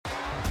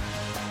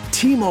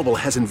T-Mobile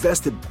has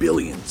invested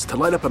billions to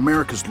light up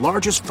America's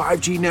largest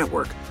 5G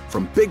network,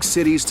 from big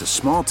cities to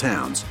small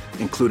towns,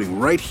 including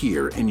right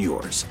here in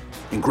yours.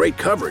 And great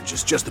coverage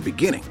is just the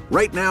beginning.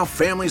 Right now,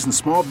 families and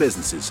small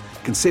businesses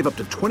can save up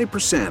to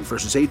 20%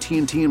 versus AT&T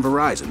and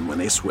Verizon when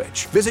they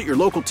switch. Visit your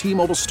local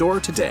T-Mobile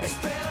store today.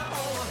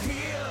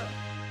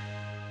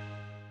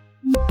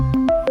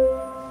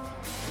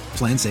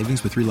 Plan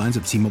savings with 3 lines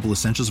of T-Mobile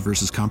Essentials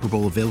versus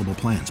comparable available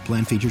plans.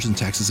 Plan features and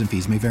taxes and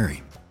fees may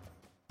vary.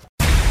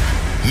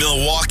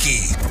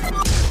 Milwaukee,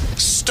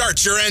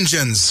 start your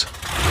engines.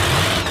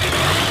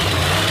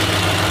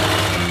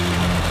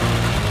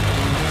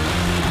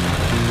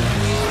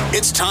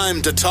 It's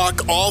time to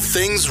talk all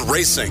things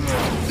racing.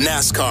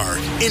 NASCAR,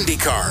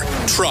 IndyCar,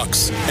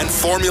 trucks, and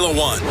Formula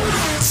One.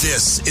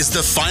 This is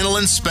the Final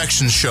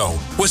Inspection Show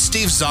with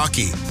Steve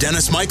Zocchi,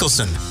 Dennis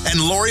Michelson,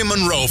 and Lori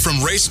Monroe from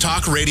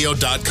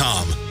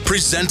RaceTalkRadio.com.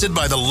 Presented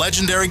by the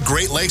legendary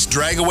Great Lakes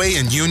Dragaway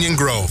in Union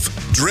Grove.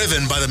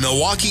 Driven by the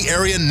Milwaukee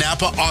Area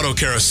Napa Auto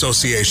Care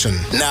Association.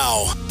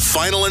 Now,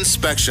 Final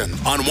Inspection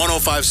on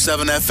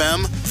 105.7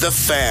 FM, The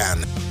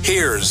Fan.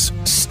 Here's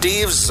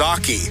Steve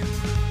Zocchi.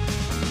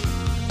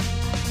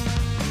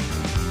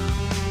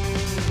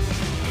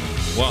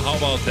 Well, how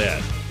about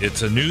that?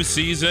 It's a new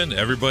season.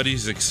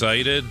 Everybody's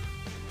excited.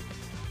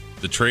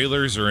 The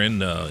trailers are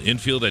in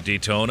infield at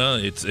Daytona.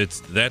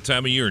 It's that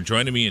time of year. And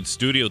joining me in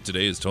studio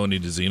today is Tony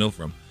DeZino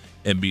from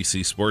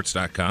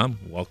NBCSports.com.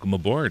 Welcome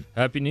aboard.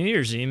 Happy New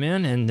Year,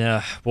 Z-Man.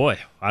 And, boy,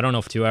 I don't know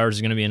if 2 hours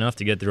is going to be enough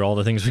to get through all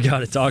the things we got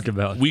to talk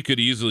about. We could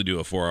easily do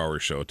a 4-hour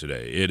show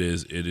today. It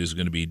is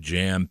going to be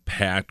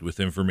jam-packed with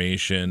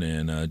information,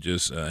 and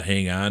just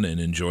hang on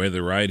and enjoy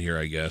the ride here,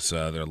 I guess.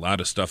 There's a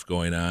lot of stuff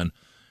going on.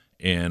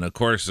 And, of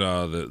course,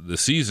 the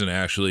season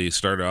actually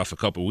started off a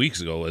couple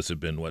weeks ago. Has it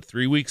been,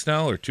 3 weeks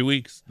now or 2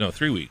 weeks? No,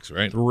 3 weeks,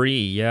 right? 3,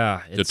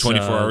 yeah. The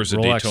 24 hours at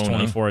Rolex Daytona.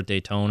 24 at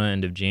Daytona,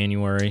 end of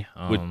January.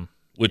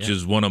 Which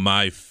is one of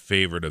my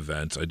favorite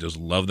events. I just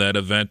love that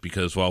event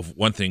because, well,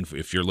 one thing,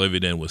 if you're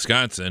living in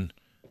Wisconsin,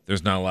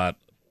 there's not a lot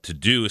to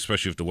do,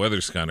 especially if the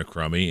weather's kind of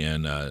crummy.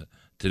 And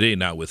today,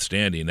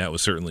 notwithstanding, that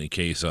was certainly the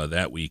case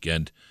that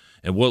weekend.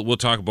 And we'll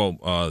talk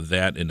about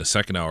that in the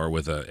second hour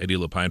with Eddie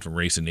Lapine from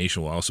Racing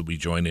Nation will also be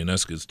joining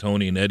us because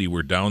Tony and Eddie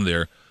were down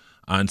there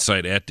on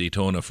site at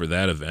Daytona for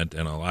that event,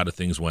 and a lot of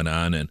things went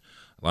on and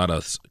a lot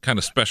of kind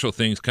of special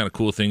things, kind of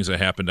cool things that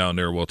happened down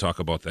there. We'll talk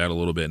about that a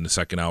little bit in the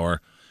second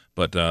hour.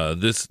 But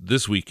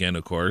this weekend,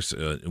 of course,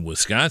 in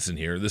Wisconsin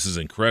here, this is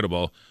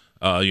incredible.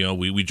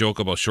 We joke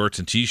about shorts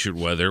and T-shirt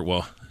weather.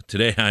 Well,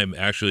 today I'm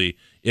actually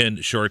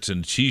in shorts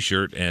and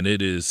T-shirt, and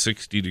it is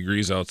 60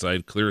 degrees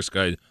outside, clear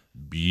sky.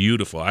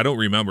 Beautiful. I don't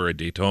remember at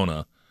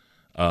Daytona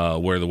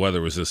where the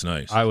weather was this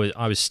nice. I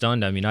was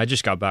stunned. I mean, I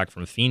just got back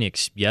from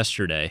Phoenix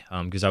yesterday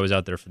because I was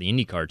out there for the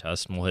IndyCar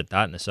test, and we'll hit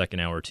that in the second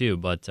hour too.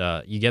 But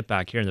you get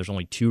back here, and there's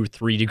only 2 or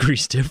 3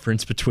 degrees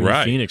difference between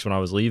Phoenix when I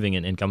was leaving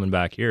and coming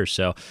back here.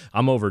 So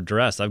I'm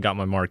overdressed. I've got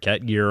my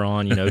Marquette gear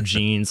on,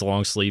 jeans,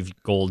 long sleeve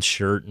gold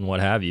shirt, and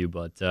what have you.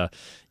 But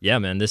yeah,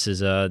 man, this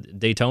is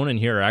Daytona and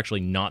here are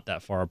actually not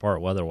that far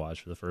apart weather-wise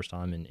for the first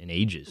time in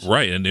ages.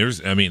 Right, and there's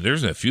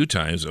a few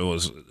times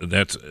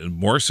that's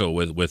more so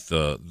with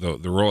the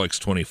Rolex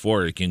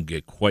 24. It can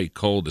get quite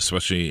cold,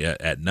 especially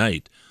at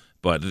night.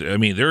 But I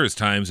mean, there is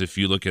times if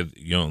you look at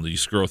you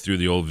scroll through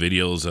the old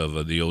videos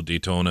of the old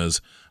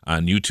Daytonas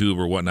on YouTube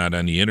or whatnot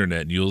on the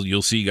internet, and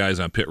you'll see guys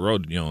on pit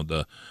road,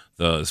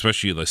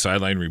 especially the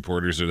sideline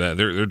reporters or that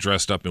they're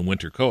dressed up in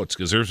winter coats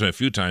because there's been a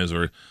few times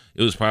where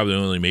it was probably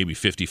only maybe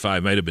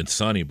 55, might have been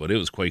sunny, but it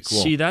was quite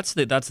cool. See, that's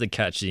the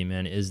catch,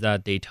 Z-Man, is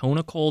that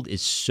Daytona cold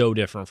is so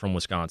different from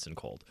Wisconsin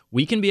cold.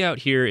 We can be out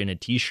here in a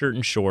T-shirt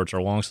and shorts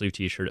or long sleeve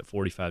T-shirt at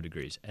 45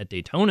 degrees. At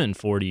Daytona in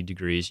 40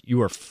 degrees,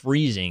 you are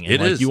freezing. And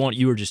it is. You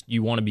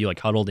want to be like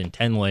huddled in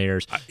 10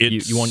 layers.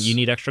 You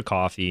need extra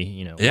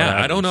coffee.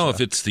 Yeah, I don't know if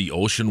it's the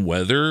ocean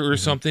weather or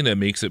something that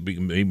makes it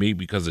maybe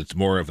because it's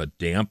more of a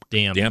damp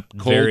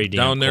cold very damp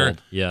down there.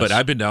 Cold. Yes. But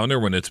I've been down there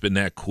when it's been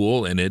that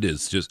cool, and it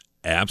is just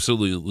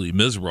absolutely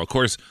miserable. Of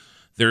course,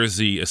 there is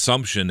the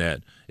assumption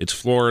that it's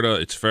Florida,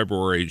 it's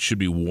February, it should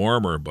be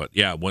warmer, but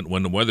yeah,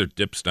 when the weather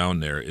dips down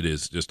there, it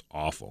is just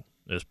awful.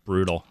 It's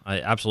brutal.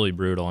 Absolutely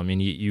brutal. I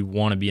mean, you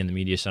want to be in the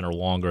media center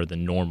longer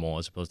than normal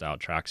as opposed to out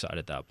trackside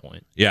at that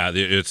point. Yeah,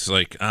 it's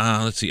like,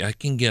 let's see, I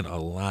can get a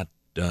lot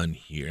done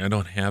here. I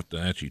don't have to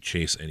actually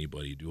chase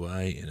anybody, do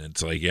I? And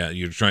it's like, yeah,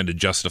 you're trying to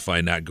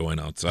justify not going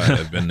outside.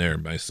 I've been there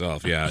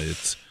myself. Yeah,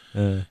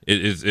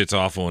 it's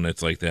awful, and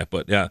it's like that.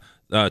 But yeah,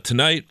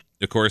 tonight,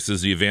 of course,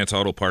 is the Advance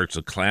Auto Parts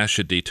Clash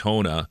at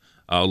Daytona.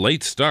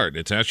 Late start.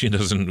 It's actually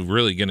doesn't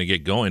really going to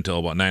get going until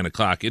about 9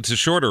 o'clock. It's a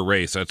shorter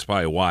race. That's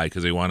probably why,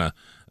 because they want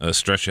to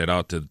stretch it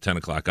out to the 10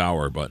 o'clock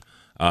hour. But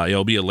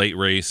it'll be a late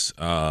race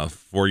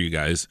for you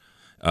guys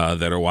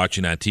that are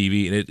watching on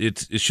TV. And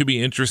it should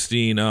be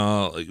interesting.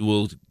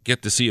 We'll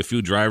get to see a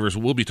few drivers.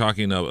 We'll be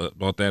talking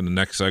about that in the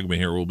next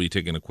segment here. We'll be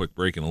taking a quick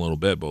break in a little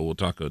bit, but we'll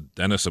talk with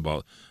Dennis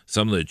about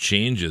some of the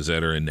changes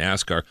that are in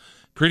NASCAR.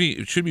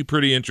 It should be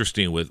pretty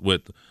interesting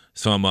with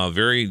some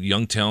very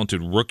young,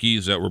 talented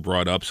rookies that were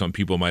brought up. Some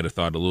people might have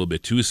thought a little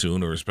bit too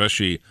soon, or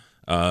especially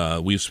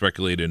we've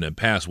speculated in the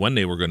past when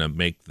they were going to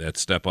make that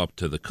step up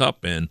to the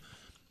Cup. And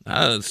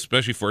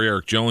especially for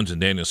Erik Jones and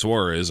Daniel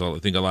Suarez, I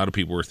think a lot of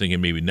people were thinking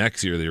maybe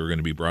next year they were going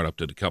to be brought up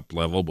to the Cup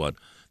level, but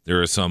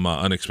there are some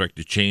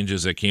unexpected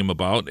changes that came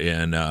about,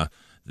 and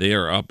they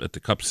are up at the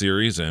Cup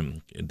Series,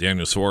 and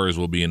Daniel Suarez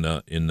will be in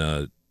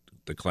the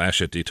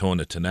Clash at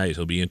Daytona tonight.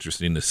 It'll be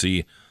interesting to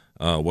see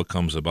what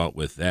comes about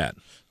with that.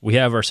 We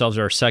have ourselves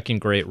our second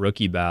great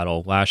rookie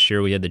battle. Last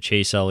year we had the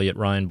Chase Elliott,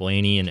 Ryan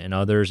Blaney, and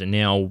others, and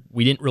now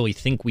we didn't really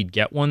think we'd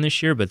get one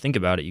this year, but think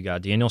about it. You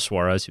got Daniel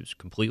Suarez, who's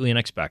completely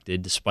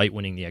unexpected, despite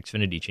winning the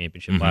Xfinity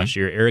Championship last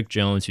year. Erik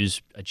Jones,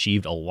 who's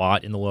achieved a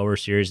lot in the lower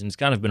series, and it's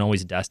kind of been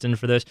always destined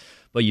for this.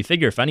 But you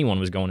figure if anyone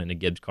was going in a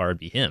Gibbs car, it'd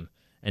be him.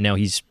 And now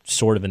he's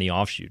sort of in the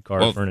offshoot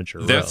car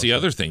furniture. That's the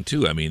other thing,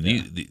 too. I mean,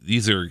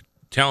 these are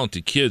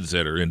talented kids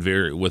that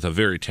are with a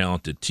very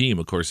talented team.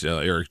 Of course,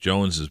 Erik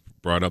Jones has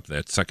brought up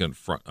that second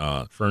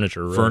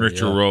furniture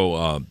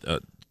row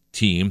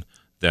team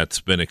that's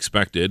been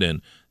expected,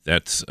 and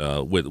that's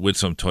with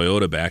some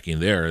Toyota backing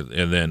there.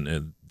 And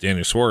then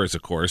Daniel Suarez,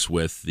 of course,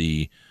 with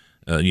the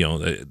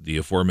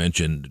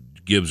aforementioned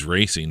Gibbs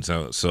Racing.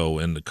 So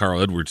in the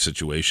Carl Edwards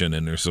situation,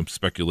 and there's some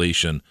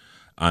speculation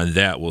on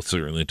that. We'll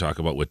certainly talk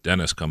about with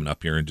Dennis coming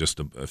up here in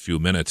just a few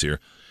minutes here.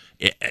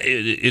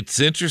 It's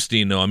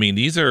interesting, though. I mean,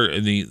 these are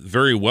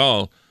very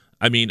well.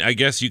 I mean, I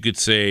guess you could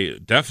say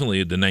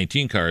definitely the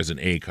 19 car is an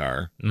A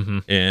car,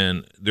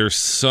 and there's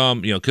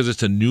some, because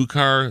it's a new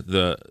car.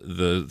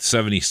 The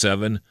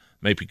 77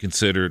 might be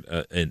considered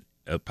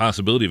a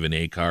possibility of an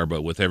A car,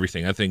 but with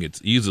everything, I think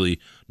it's easily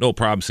no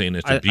problem saying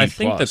it's a B+. I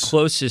think the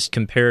closest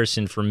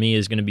comparison for me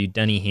is going to be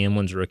Denny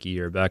Hamlin's rookie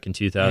year back in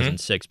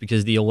 2006,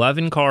 because the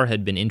 11 car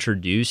had been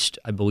introduced,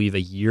 I believe,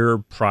 a year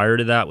prior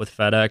to that with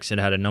FedEx. It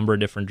had a number of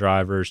different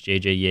drivers,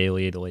 J.J.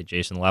 Yaley, the late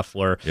Jason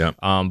Leffler. Yeah.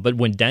 But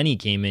when Denny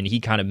came in, he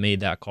kind of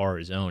made that car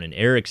his own, and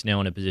Eric's now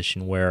in a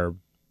position where,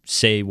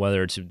 say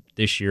whether it's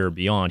this year or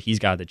beyond, he's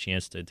got the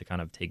chance to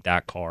kind of take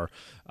that car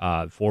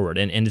forward.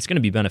 And it's going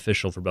to be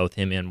beneficial for both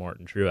him and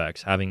Martin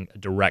Truex, having a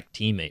direct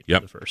teammate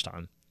for the first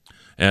time.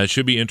 And it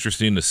should be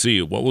interesting to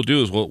see. What we'll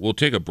do is we'll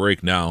take a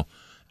break now,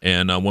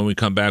 and when we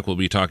come back, we'll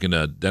be talking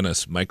to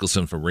Dennis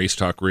Michelson from Race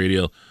Talk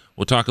Radio.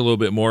 We'll talk a little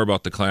bit more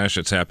about the Clash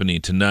that's happening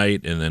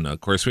tonight, and then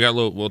of course we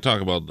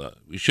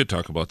should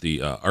talk about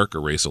the ARCA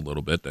race a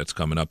little bit that's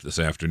coming up this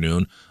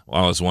afternoon.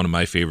 Well, it's one of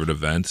my favorite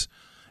events.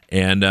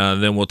 And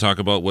then we'll talk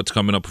about what's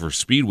coming up for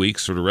Speed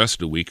Weeks for the rest of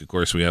the week. Of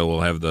course, we'll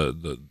have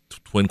the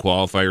Twin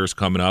Qualifiers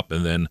coming up,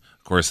 and then,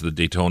 of course, the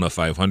Daytona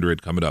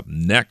 500 coming up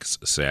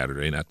next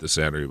Saturday. Not this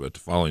Saturday, but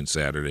the following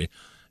Saturday.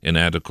 And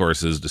that, of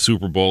course, is the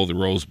Super Bowl, the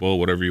Rose Bowl,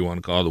 whatever you want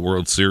to call it, the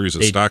World Series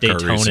of stock car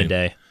racing. Daytona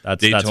Day.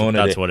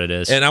 That's what it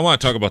is. And I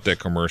want to talk about that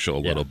commercial a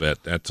little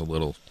bit. That's a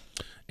little...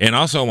 And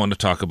also I want to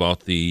talk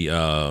about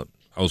the...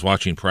 I was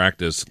watching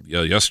practice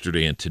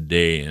yesterday and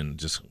today, and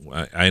just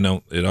I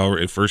know it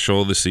already. First show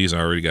of the season,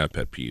 I already got a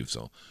pet peeve.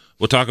 So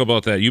we'll talk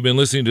about that. You've been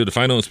listening to the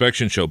Final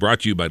Inspection Show,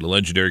 brought to you by the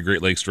legendary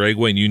Great Lakes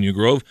Dragway in Union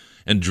Grove,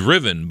 and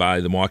driven by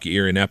the Milwaukee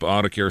Area Napa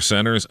Auto Care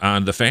Centers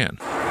on The Fan.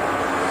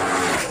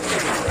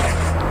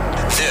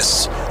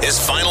 This is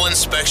Final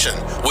Inspection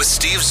with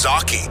Steve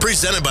Zocchi,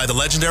 presented by the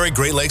legendary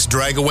Great Lakes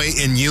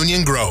Dragway in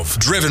Union Grove,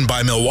 driven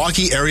by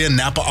Milwaukee Area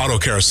Napa Auto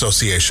Care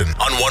Association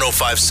on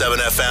 105.7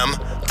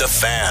 FM, The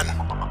Fan.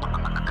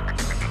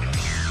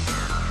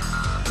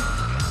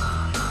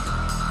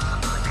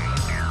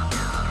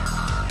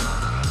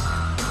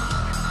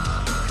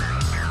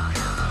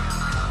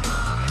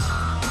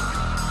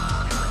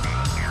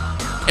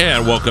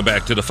 And welcome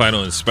back to the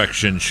Final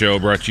Inspection Show,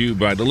 brought to you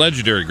by the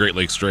legendary Great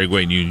Lakes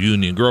Dragway in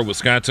Union Grove,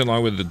 Wisconsin,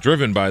 along with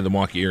driven by the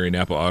Milwaukee Area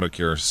Napa Auto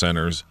Care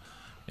Centers.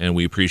 And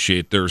we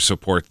appreciate their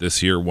support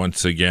this year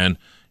once again.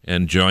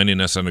 And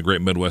joining us on the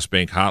Great Midwest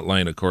Bank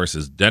Hotline, of course,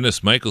 is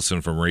Dennis Michelson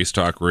from Race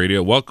Talk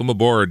Radio. Welcome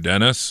aboard,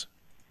 Dennis.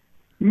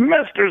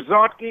 Mr.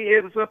 Zotke,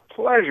 it is a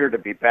pleasure to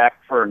be back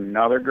for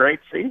another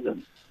great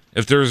season.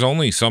 If there's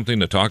only something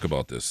to talk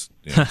about this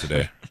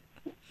today.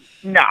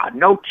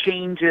 No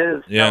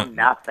changes, no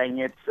nothing.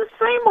 It's the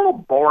same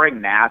old boring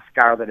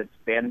NASCAR that it's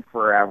been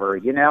forever.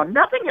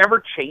 Nothing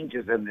ever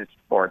changes in this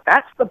sport.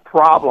 That's the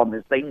problem,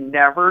 is they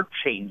never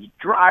change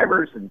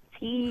drivers and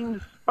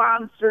teams,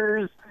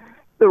 sponsors.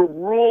 The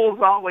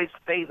rules always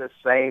stay the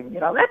same.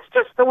 That's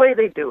just the way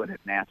they do it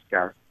at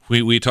NASCAR.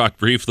 We talked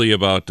briefly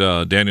about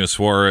Daniel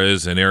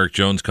Suarez and Erik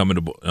Jones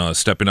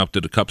stepping up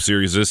to the Cup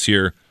Series this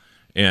year.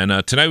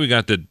 And tonight we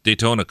got the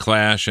Daytona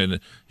Clash, and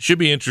it should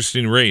be an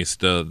interesting race.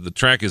 The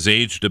track has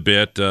aged a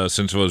bit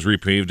since it was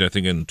repaved, I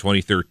think, in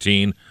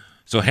 2013.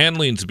 So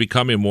handling's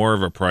becoming more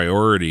of a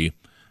priority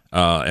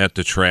at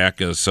the track.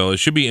 So it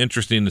should be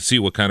interesting to see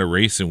what kind of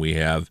racing we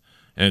have.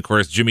 And, of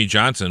course, Jimmie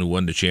Johnson, who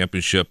won the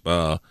championship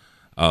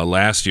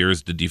last year,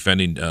 is the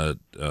defending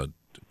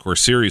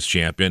course series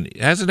champion.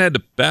 Hasn't had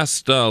the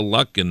best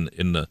luck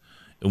in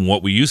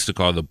what we used to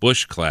call the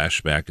Busch Clash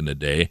back in the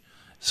day.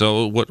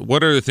 So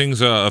what are the things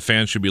a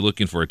fan should be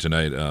looking for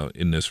tonight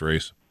in this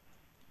race?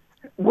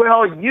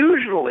 Well,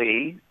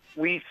 usually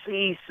we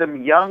see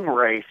some young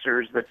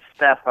racers that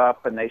step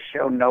up and they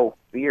show no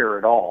fear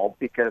at all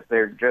because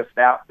they're just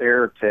out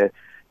there to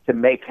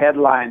make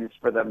headlines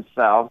for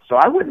themselves. So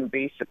I wouldn't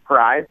be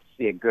surprised to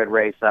see a good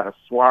race out of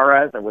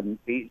Suarez. I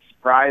wouldn't be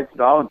surprised at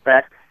all. In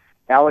fact,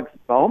 Alex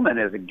Bowman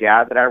is a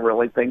guy that I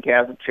really think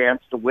has a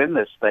chance to win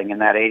this thing in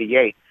that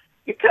 88.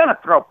 You kind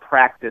of throw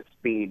practice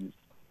speeds,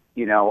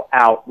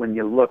 out when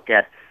you look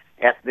at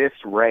this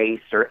race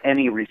or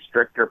any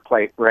restrictor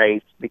plate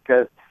race,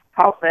 because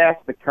how fast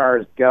the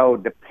cars go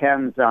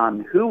depends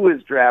on who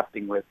is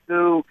drafting with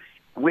who.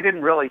 We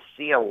didn't really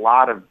see a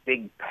lot of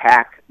big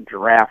pack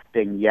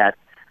drafting yet,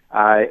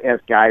 as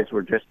guys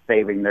were just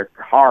saving their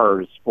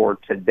cars for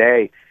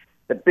today.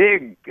 The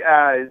big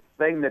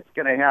thing that's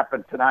going to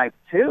happen tonight,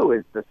 too,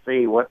 is to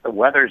see what the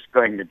weather's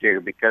going to do,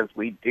 because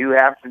we do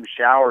have some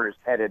showers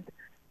headed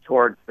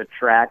towards the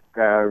track,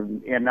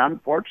 and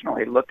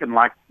unfortunately looking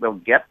like they'll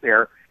get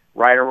there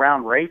right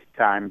around race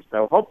time.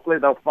 So hopefully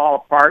they'll fall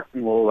apart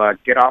and we'll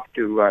get off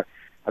to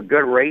a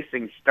good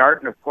racing start.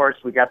 And, of course,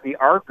 we got the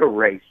ARCA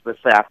race this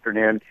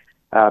afternoon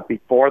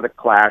before the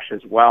Clash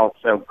as well.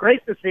 So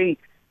great to see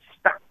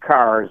stock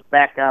cars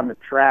back on the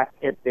track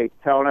at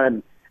Daytona.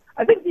 And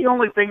I think the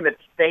only thing that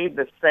stayed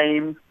the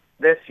same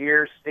this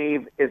year,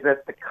 Steve, is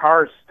that the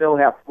cars still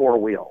have four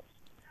wheels.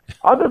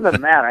 Other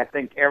than that, I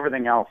think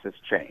everything else has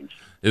changed.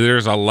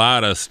 There's a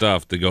lot of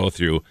stuff to go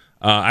through.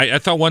 I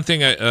thought one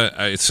thing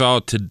I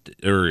saw,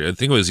 or I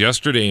think it was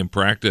yesterday in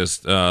practice,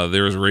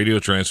 there was a radio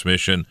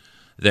transmission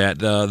that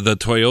the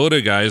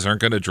Toyota guys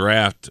aren't going to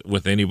draft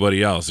with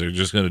anybody else. They're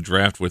just going to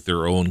draft with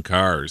their own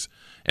cars.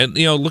 And,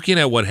 looking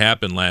at what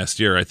happened last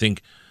year, I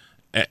think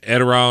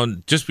at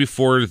around just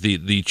before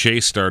the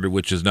chase started,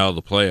 which is now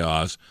the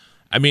playoffs,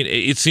 I mean,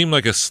 it seemed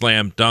like a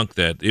slam dunk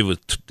that it was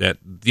that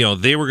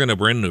they were going to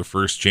bring the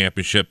first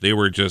championship. They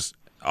were just,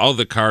 all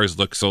the cars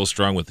looked so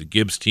strong with the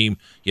Gibbs team.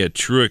 You had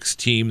Truex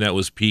team that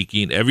was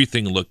peaking.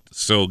 Everything looked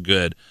so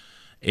good,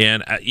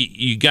 and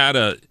you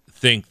gotta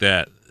think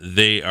that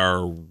they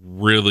are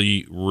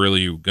really,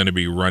 really going to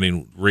be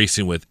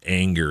racing with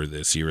anger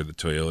this year. The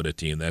Toyota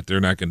team, that they're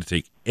not going to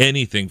take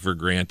anything for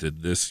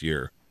granted this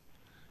year.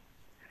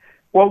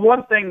 Well,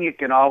 one thing you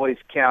can always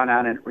count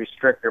on in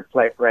restrictor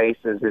plate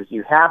races is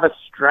you have a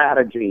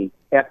strategy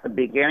at the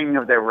beginning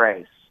of the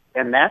race,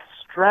 and that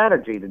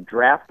strategy to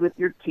draft with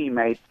your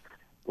teammates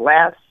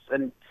lasts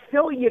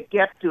until you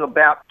get to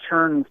about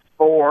turn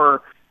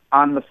 4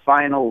 on the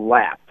final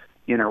lap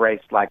in a race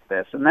like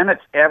this. And then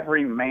it's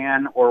every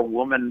man or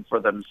woman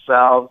for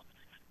themselves.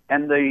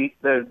 And the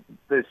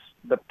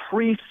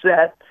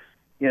preset,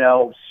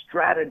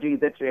 strategy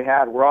that you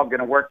had, we're all going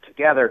to work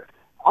together.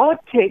 All it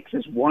takes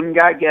is one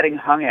guy getting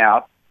hung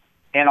out,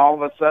 and all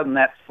of a sudden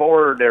that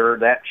Ford or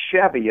that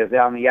Chevy is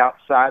on the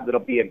outside that'll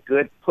be a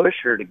good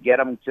pusher to get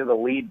him to the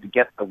lead to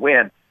get the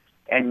win.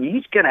 And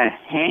he's going to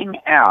hang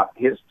out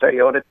his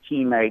Toyota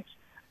teammates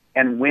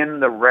and win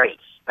the race.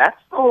 That's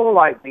the whole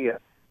idea.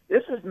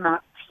 This is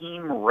not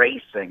team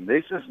racing.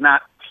 This is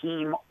not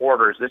team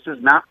orders. This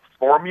is not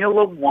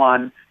Formula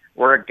One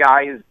where a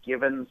guy is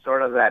given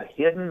sort of that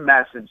hidden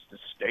message to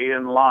stay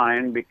in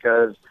line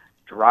because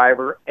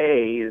driver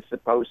A is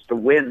supposed to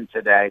win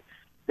today.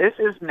 This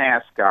is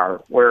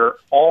NASCAR, where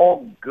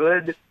all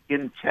good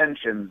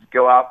intentions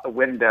go out the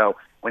window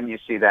when you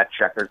see that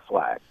checkered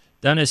flag.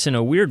 Dennis, in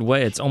a weird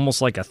way, it's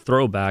almost like a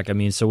throwback. I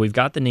mean, so we've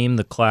got the name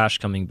The Clash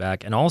coming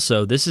back, and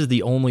also this is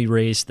the only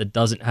race that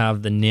doesn't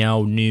have the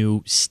now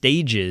new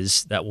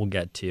stages that we'll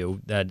get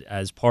to, that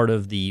as part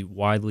of the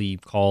widely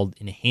called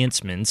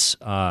enhancements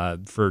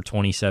for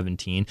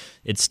 2017.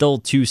 It's still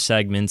 2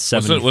 segments.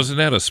 Wasn't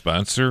that a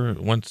sponsor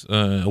once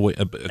a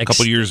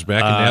couple years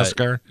back in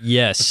NASCAR?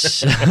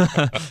 Yes,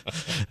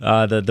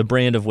 the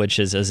brand of which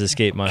has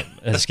escaped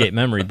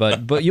memory.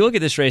 But you look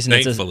at this race, and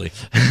thankfully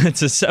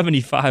it's a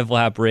 75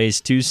 lap race.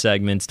 2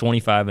 segments,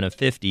 25 and a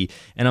 50,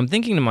 and I'm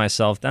thinking to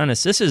myself,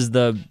 Dennis, this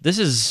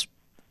is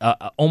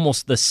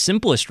almost the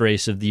simplest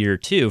race of the year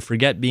too.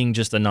 Forget being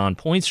just a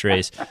non-points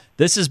race.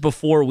 This is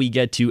before we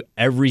get to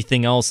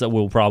everything else that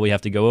we'll probably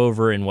have to go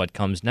over and what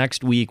comes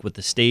next week with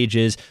the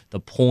stages, the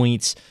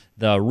points,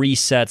 the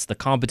resets, the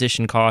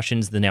competition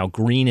cautions, the now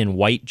green and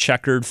white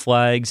checkered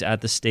flags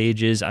at the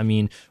stages. I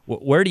mean,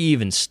 where do you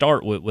even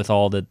start with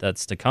all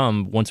that's to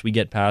come once we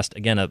get past,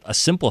 again, a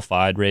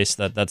simplified race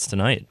that's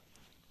tonight?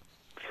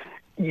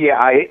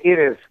 Yeah, it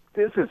is.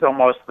 This is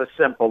almost the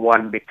simple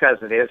one because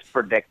it is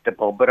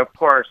predictable. But, of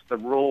course, the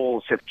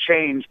rules have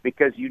changed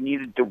because you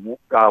needed to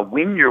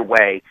win your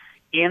way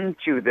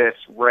into this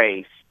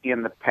race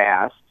in the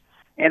past.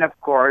 And, of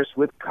course,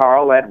 with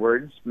Carl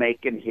Edwards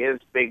making his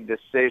big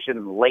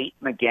decision late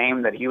in the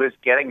game that he was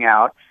getting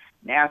out,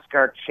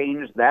 NASCAR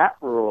changed that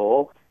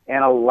rule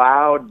and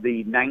allowed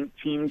the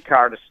 19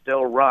 car to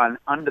still run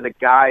under the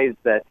guise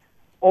that,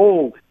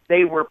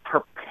 they were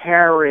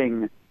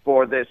preparing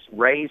for this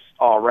race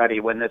already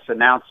when this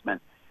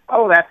announcement.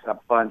 That's a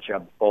bunch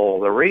of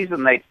bull. The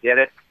reason they did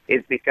it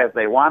is because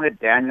they wanted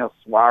Daniel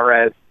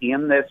Suarez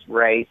in this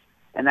race,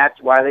 and that's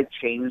why they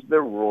changed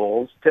the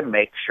rules to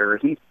make sure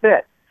he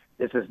fit.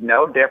 This is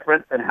no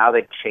different than how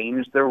they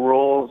changed the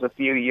rules a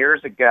few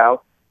years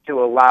ago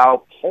to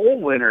allow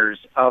pole winners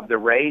of the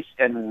race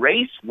and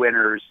race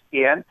winners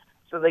in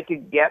so they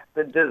could get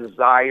the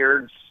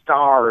desired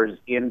stars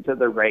into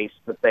the race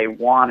that they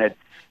wanted.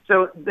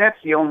 So that's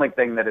the only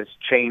thing that has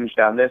changed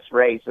on this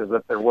race, is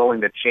that they're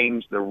willing to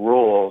change the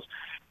rules.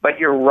 But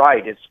you're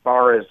right, as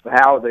far as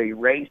how the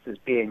race is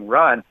being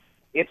run,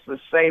 it's the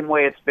same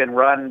way it's been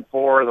run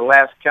for the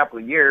last couple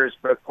of years.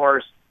 But, of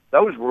course,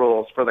 those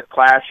rules for the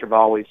Clash have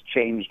always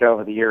changed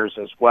over the years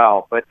as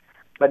well. But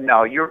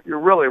no, you're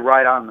really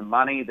right on the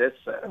money. This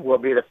will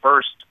be the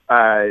first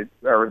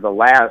or the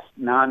last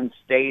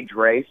non-stage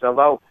race,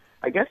 although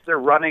I guess they're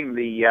running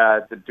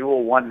the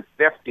dual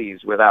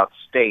 150s without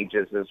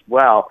stages as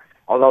well,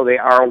 although they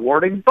are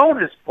awarding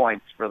bonus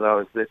points for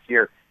those this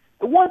year.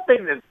 The one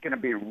thing that's going to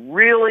be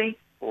really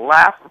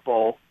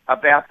laughable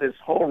about this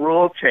whole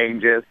rule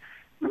change is,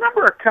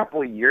 remember a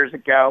couple of years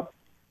ago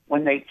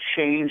when they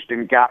changed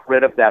and got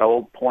rid of that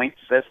old point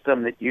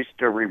system that used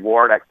to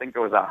reward, I think it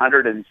was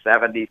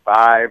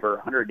 175 or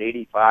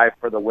 185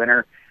 for the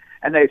winner,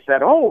 and they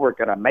said, oh, we're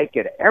going to make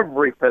it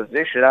every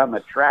position on the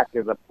track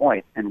is a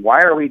point. And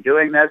why are we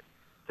doing this?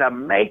 To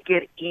make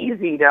it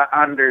easy to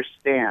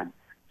understand.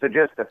 So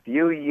just a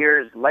few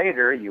years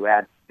later, you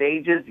add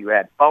stages, you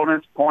add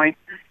bonus points,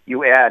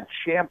 you add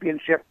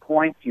championship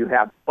points, you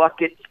have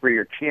buckets for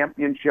your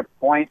championship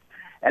points,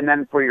 and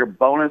then for your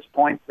bonus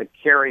points that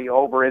carry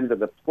over into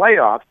the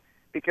playoffs,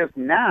 because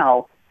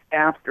now,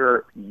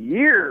 after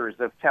years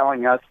of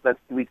telling us that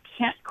we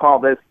can't call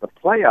this the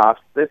playoffs,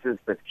 this is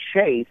the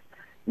chase,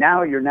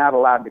 now you're not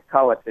allowed to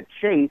call it the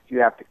chase, you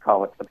have to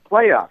call it the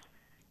playoffs.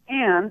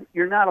 And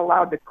you're not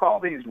allowed to call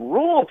these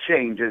rule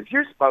changes,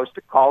 you're supposed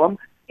to call them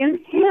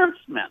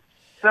enhancements.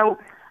 So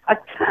I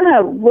kind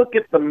of look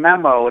at the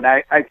memo, and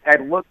I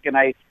look and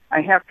I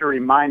have to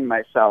remind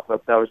myself of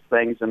those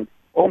things, and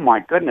oh my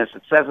goodness,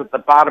 it says at the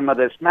bottom of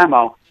this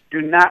memo,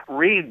 do not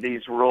read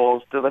these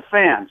rules to the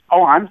fans.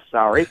 Oh, I'm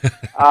sorry.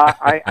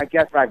 I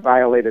guess I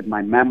violated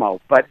my memo.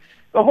 But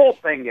the whole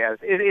thing is,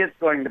 it is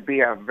going to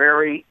be a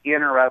very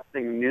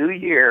interesting new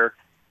year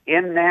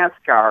in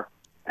NASCAR.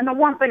 And the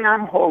one thing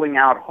I'm holding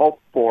out hope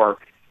for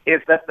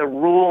is that the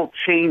rule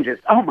changes.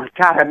 Oh my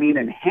God, I mean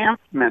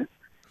enhancement.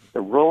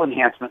 The rule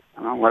enhancement.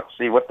 Oh, let's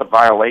see what the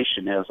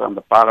violation is on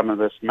the bottom of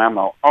this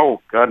memo. Oh,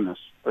 goodness.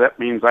 That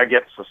means I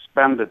get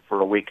suspended for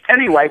a week.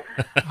 Anyway,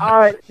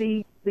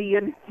 the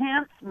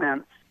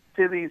enhancements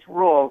to these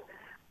rules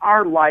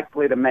are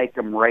likely to make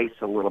them race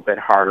a little bit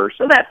harder,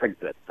 so that's a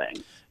good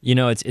thing. You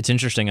know, it's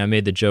interesting. I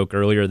made the joke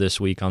earlier this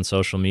week on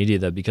social media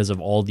that because of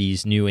all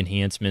these new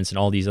enhancements and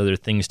all these other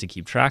things to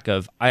keep track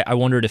of, I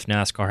wondered if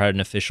NASCAR had an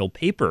official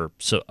paper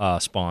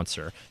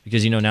sponsor,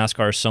 because, you know,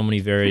 NASCAR has so many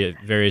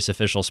various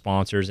official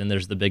sponsors, and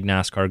there's the big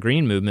NASCAR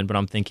Green movement, but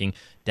I'm thinking,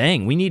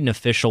 dang, we need an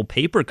official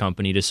paper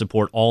company to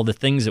support all the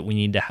things that we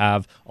need to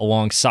have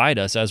alongside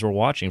us as we're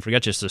watching.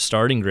 Forget just the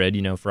starting grid,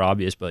 you know, for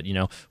obvious, but, you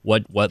know,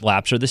 what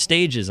laps are the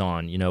stages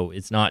on? You know,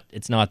 it's not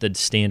the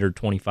standard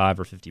 25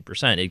 or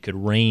 50%. It could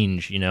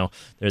range, you know,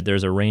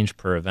 there's a range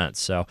per event.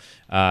 So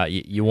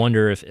you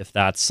wonder if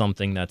that's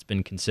something that's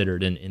been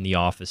considered in the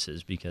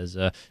offices, because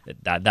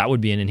that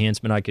would be an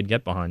enhancement I could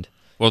get behind.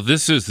 Well,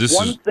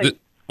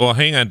 well,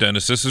 hang on,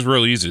 Dennis. This is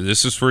real easy.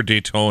 This is for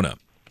Daytona.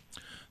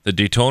 The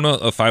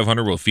Daytona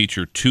 500 will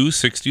feature two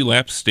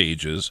 60-lap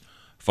stages,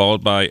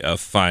 followed by a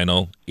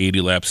final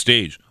 80-lap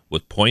stage,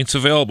 with points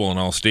available in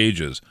all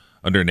stages.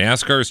 Under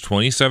NASCAR's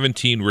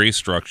 2017 race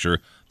structure,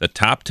 the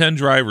top 10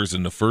 drivers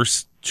in the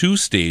first two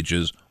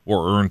stages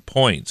will earn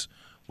points,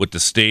 with the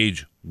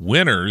stage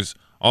winners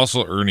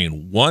also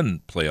earning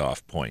 1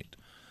 playoff point.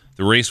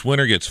 The race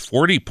winner gets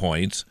 40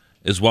 points,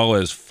 as well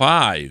as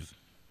 5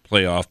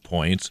 playoff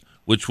points,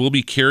 which will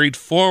be carried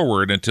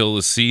forward until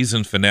the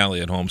season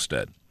finale at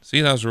Homestead. See,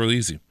 that was real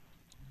easy.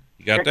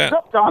 You got that?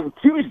 Except on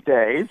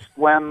Tuesdays,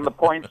 when the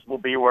points will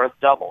be worth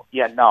double.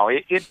 Yeah, no,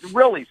 it's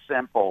really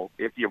simple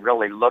if you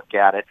really look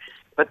at it.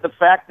 But the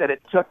fact that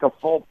it took a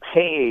full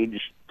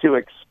page to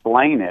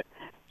explain it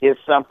is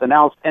something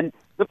else. And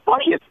the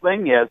funniest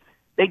thing is,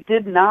 they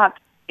did not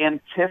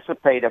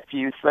anticipate a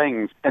few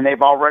things, and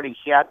they've already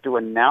had to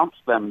announce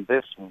them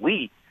this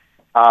week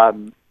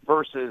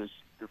versus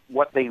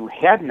what they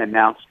hadn't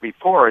announced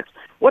before. It's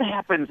what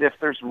happens if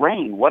there's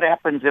rain? What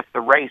happens if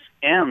the race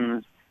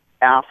ends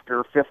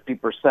after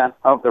 50%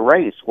 of the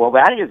race? Well,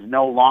 that is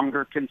no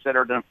longer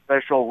considered an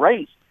official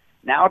race.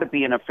 Now, to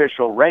be an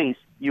official race,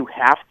 you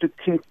have to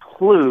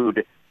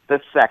conclude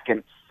the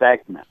second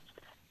segment.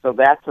 So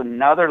that's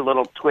another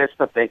little twist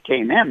that they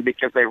came in,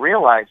 because they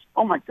realized,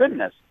 oh my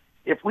goodness,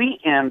 if we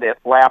end at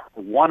lap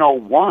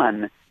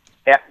 101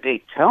 at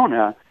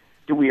Daytona,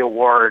 do we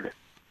award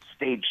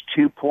stage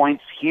 2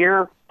 points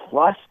here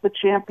plus the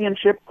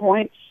championship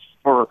points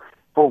for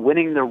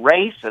winning the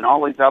race and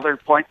all these other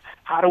points?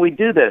 How do we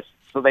do this?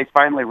 So they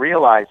finally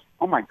realized,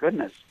 oh my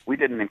goodness, we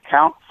didn't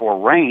account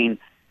for rain.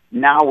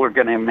 Now we're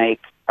going to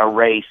make a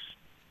race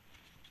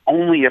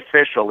only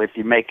official if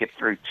you make it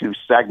through 2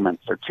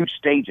 segments or 2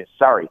 stages.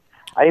 Sorry.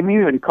 I'm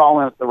even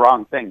calling it the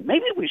wrong thing.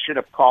 Maybe we should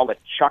have called it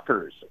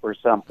chuckers or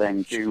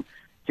something to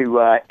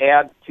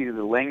add to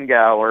the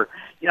lingo. Or,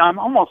 I'm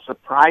almost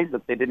surprised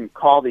that they didn't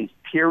call these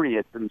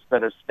periods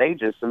instead of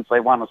stages, since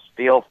they want to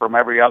steal from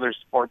every other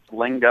sports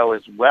lingo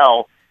as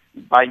well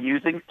by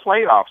using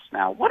playoffs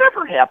now.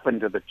 Whatever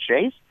happened to the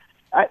chase?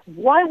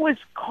 Why was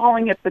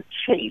calling it the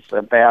chase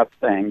a bad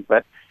thing?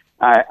 But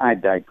I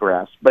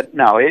digress. But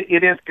no,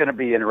 it is going to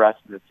be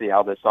interesting to see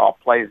how this all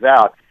plays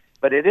out.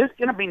 But it is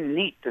going to be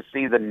neat to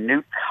see the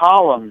new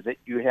columns that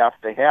you have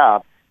to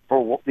have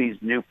for these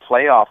new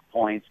playoff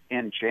points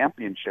and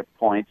championship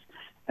points.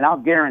 And I'll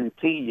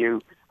guarantee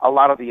you a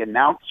lot of the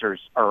announcers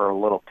are a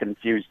little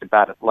confused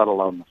about it, let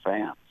alone the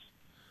fans.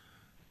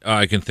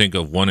 I can think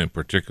of one in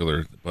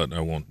particular, but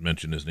I won't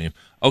mention his name.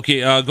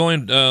 Okay,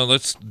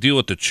 let's deal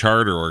with the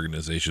charter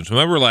organizations.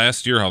 Remember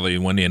last year how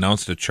when they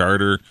announced the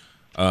charter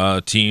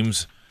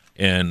teams,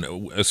 and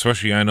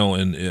especially I know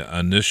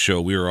on this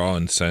show we were all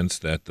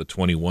incensed that the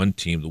 21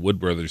 team, the Wood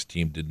Brothers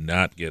team, did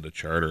not get a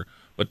charter,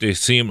 but they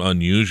seemed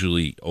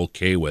unusually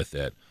okay with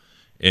it.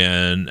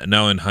 And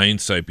now in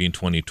hindsight, being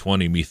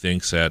 2020,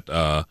 methinks that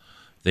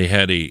they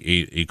had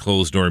a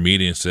closed-door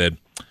meeting and said,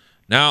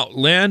 now,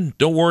 Len,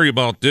 don't worry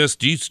about this.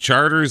 These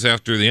charters,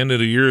 after the end of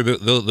the year,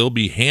 they'll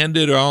be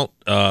handed out.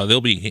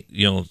 They'll be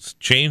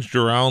changed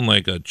around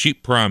like a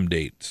cheap prom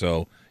date.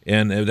 So,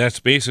 and that's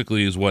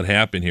basically is what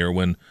happened here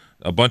when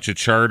a bunch of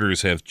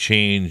charters have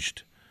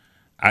changed.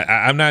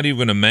 I'm not even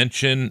going to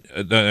mention.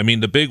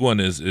 The big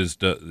one is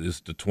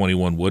the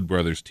 21 Wood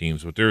Brothers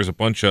teams, but there's a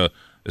bunch of,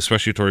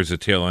 especially towards the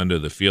tail end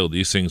of the field,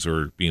 these things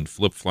are being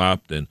flip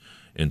flopped and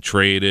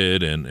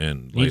traded and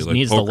needs like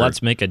the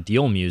let's make a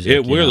deal music.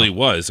 It really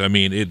was. I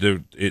mean,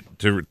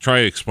 to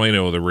try to explain it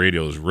over the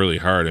radio is really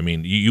hard. I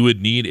mean, you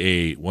would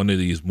need one of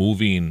these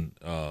moving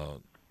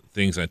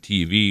things on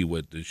TV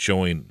with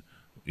showing,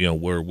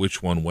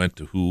 which one went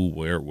to who,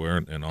 where,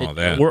 and all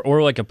that.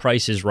 Or like a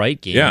Price is Right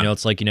game. Yeah.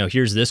 It's like,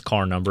 here's this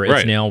car number.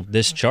 It's now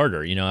this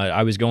charter.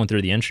 I was going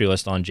through the entry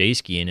list on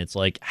J-Ski, and it's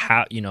like,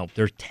 how,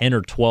 there's 10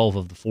 or 12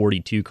 of the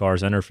 42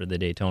 cars entered for the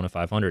Daytona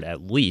 500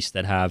 at least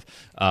that have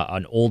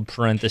an old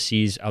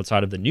parentheses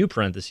outside of the new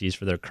parentheses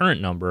for their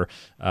current number,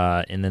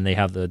 and then they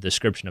have the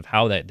description of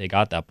how they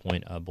got that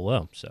point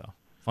below. So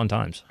fun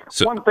times.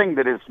 One thing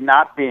that is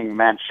not being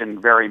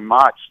mentioned very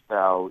much,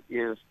 though,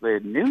 is the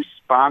new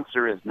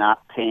sponsor is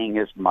not paying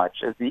as much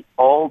as the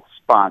old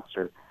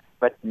sponsor.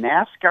 But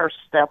NASCAR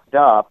stepped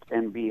up,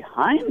 and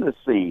behind the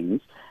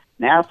scenes,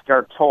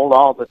 NASCAR told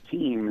all the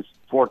teams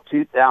for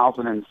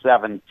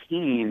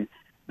 2017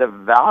 the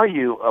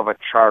value of a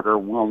charter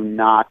will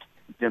not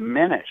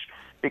diminish,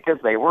 because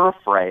they were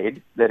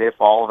afraid that if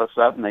all of a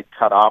sudden they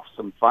cut off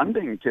some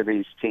funding to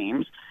these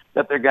teams,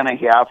 that they're going to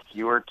have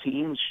fewer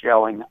teams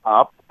showing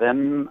up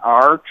than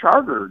our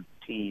chartered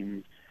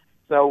teams.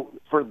 So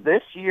for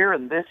this year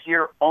and this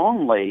year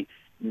only,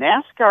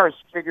 NASCAR has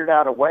figured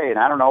out a way, and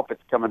I don't know if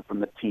it's coming from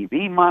the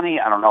TV money,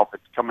 I don't know if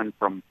it's coming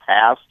from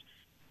past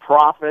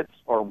profits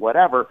or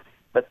whatever,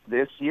 but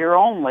this year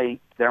only,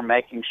 they're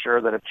making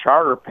sure that a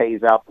charter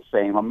pays out the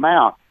same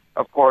amount.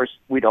 Of course,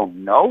 we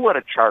don't know what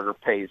a charter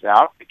pays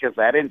out because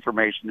that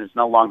information is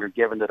no longer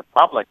given to the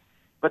public.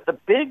 But the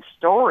big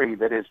story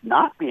that is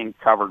not being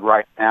covered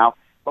right now,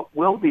 but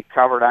will be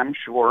covered, I'm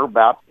sure,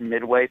 about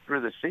midway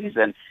through the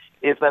season,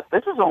 is that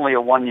this is only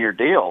a one-year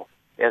deal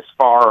as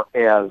far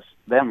as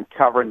them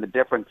covering the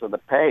difference of the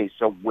pay.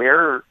 So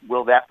where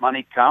will that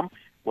money come?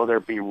 Will there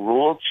be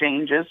rule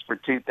changes for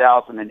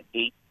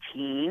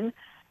 2018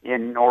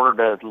 in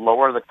order to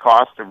lower the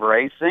cost of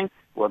racing?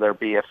 Will there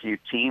be a few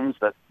teams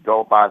that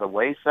go by the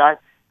wayside?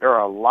 There are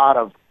a lot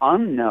of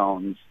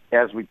unknowns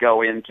as we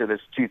go into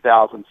this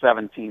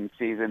 2017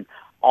 season,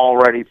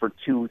 already for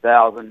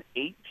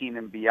 2018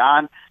 and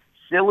beyond.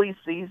 Silly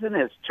season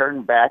has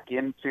turned back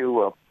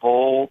into a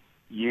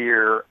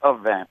full-year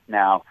event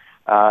now.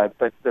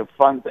 But the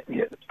fun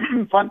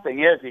thing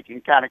is you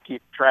can kind of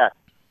keep track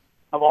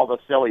of all the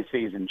silly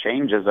season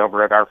changes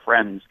over at our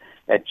friends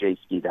at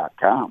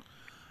jski.com.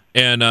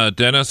 And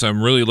Dennis,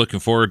 I'm really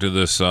looking forward to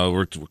this.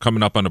 We're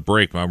coming up on a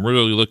break, but I'm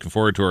really looking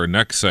forward to our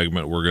next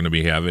segment we're going to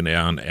be having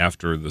on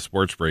after the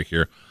sports break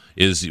here,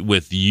 is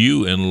with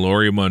you and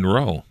Lori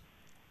Monroe.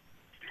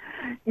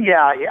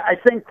 Yeah, I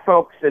think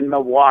folks in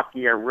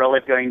Milwaukee are really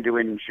going to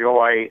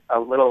enjoy a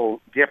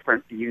little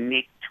different,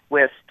 unique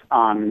twist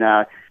on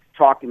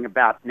talking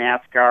about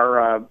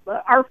NASCAR.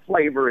 Our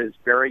flavor is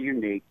very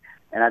unique,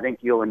 and I think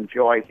you'll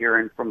enjoy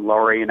hearing from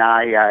Lori and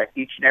I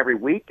each and every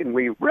week, and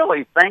we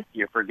really thank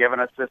you for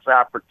giving us this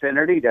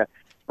opportunity to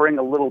bring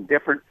a little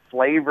different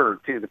flavor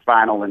to the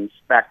final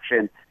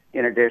inspection,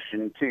 in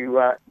addition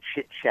to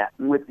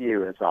chit-chatting with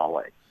you, as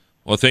always.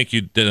 Well, thank you,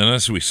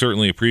 Dennis. We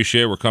certainly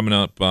appreciate it. We're coming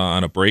up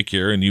on a break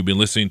here, and you've been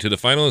listening to the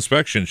Final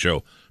Inspection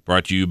Show,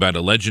 brought to you by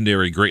the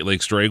legendary Great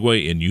Lakes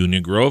Dragway in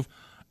Union Grove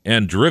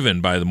and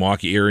driven by the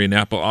Milwaukee Area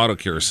Napa Auto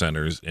Care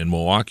Centers in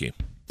Milwaukee.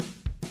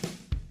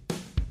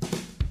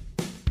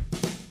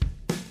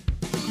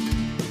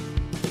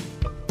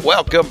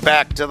 Welcome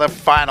back to the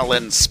Final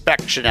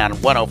Inspection on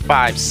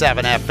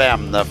 105.7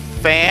 FM, The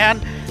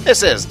Fan.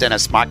 This is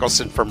Dennis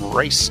Michelson from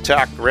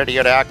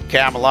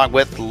RaceTalkRadio.com along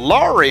with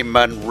Laurie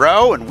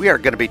Monroe, and we are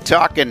going to be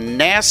talking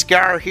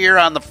NASCAR here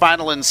on the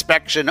Final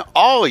Inspection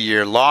all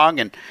year long.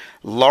 And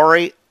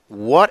Laurie,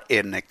 what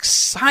an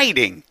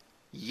exciting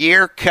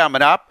year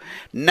coming up.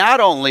 Not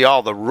only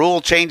all the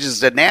rule changes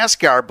to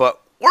NASCAR, but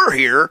we're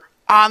here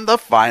on the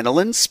Final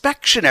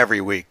Inspection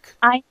every week.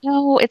 I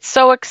know. It's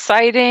so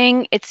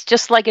exciting. It's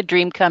just like a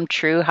dream come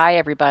true. Hi,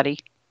 everybody.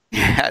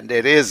 And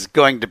it is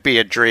going to be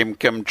a dream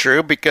come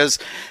true because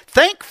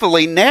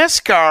thankfully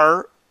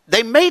NASCAR,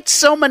 they made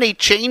so many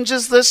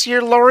changes this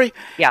year, Laurie.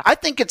 Yeah. I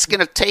think it's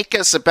going to take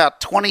us about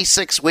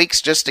 26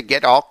 weeks just to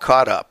get all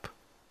caught up.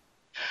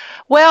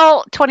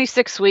 Well,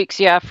 26 weeks,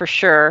 yeah, for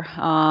sure.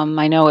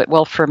 I know it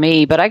will for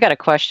me, but I got a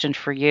question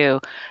for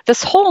you.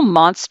 This whole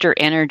Monster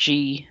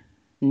Energy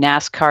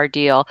NASCAR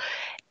deal,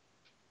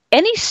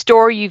 any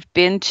store you've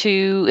been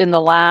to in the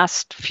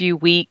last few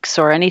weeks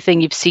or anything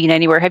you've seen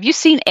anywhere, have you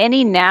seen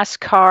any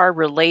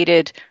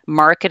NASCAR-related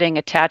marketing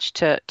attached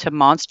to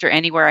Monster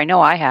anywhere? I know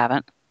I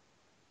haven't.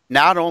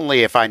 Not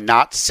only have I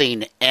not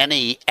seen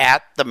any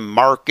at the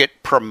market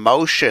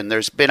promotion,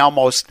 there's been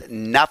almost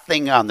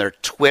nothing on their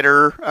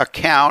Twitter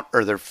account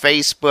or their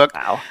Facebook.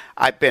 Wow.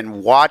 I've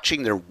been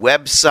watching their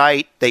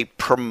website. They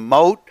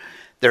promote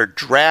their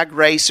drag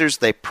racers.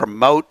 They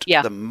promote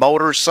the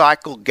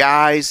motorcycle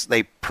guys.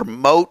 They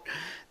promote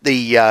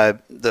the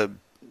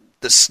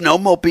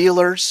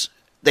snowmobilers.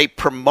 They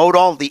promote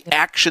all the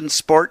action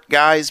sport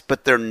guys,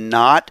 but they're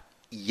not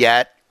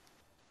yet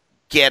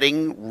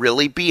getting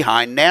really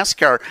behind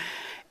NASCAR.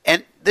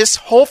 And this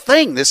whole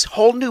thing, this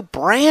whole new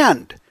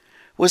brand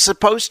was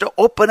supposed to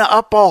open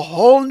up a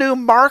whole new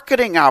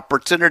marketing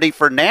opportunity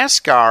for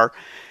NASCAR.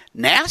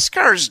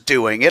 NASCAR's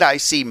doing it. I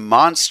see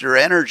Monster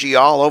Energy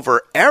all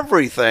over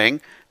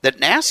everything that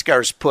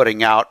NASCAR's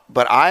putting out,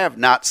 but I have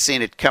not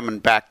seen it coming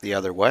back the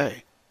other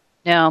way.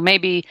 No,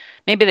 maybe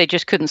they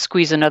just couldn't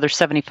squeeze another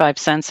 75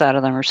 cents out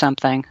of them or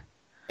something.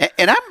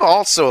 And I'm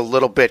also a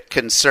little bit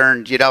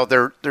concerned,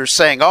 they're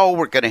saying, oh,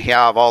 we're going to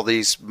have all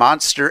these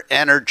Monster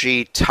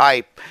Energy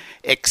type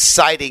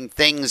exciting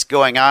things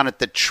going on at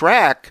the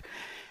track.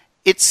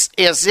 It's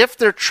as if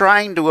they're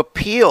trying to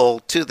appeal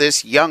to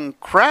this young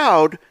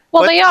crowd.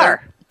 Well, they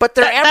are. But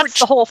that's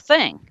the whole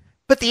thing.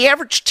 But the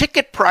average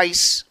ticket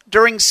price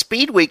during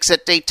Speed Weeks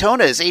at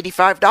Daytona is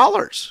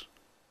 $85.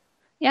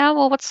 Yeah,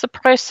 well, what's the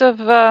price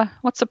of a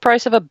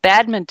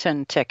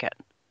badminton ticket?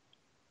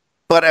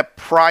 But a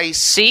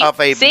price of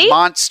a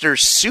Monster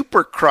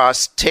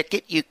Supercross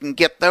ticket, you can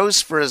get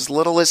those for as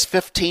little as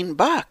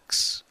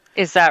 $15.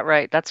 Is that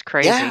right? That's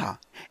crazy. Yeah.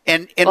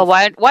 And well,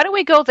 why do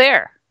we go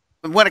there?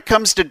 When it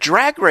comes to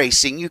drag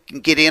racing, you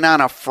can get in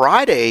on a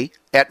Friday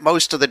at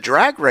most of the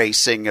drag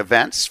racing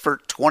events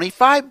for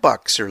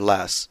 $25 or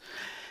less.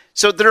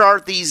 So there are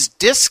these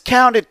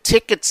discounted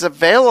tickets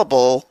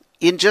available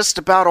in just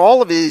about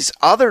all of these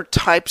other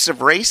types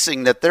of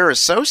racing that they're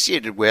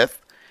associated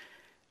with,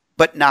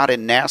 but not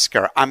in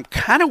NASCAR. I'm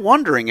kind of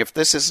wondering if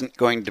this isn't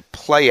going to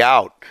play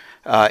out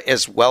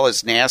as well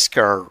as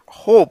NASCAR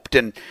hoped.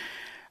 And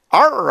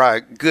our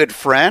good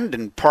friend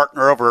and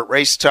partner over at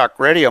Race Talk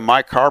Radio,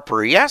 Mike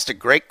Harper, he asked a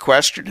great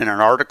question in an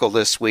article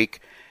this week.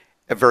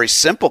 A very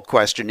simple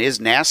question: is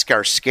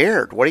NASCAR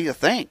scared? What do you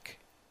think?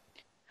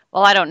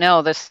 Well, I don't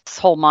know. This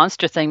whole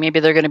Monster thing, maybe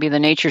they're going to be the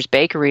Nature's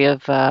Bakery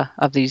of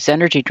these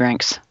energy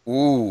drinks.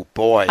 Ooh,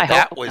 boy,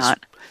 that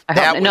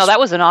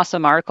was an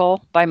awesome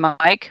article by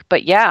Mike.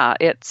 But yeah,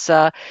 it's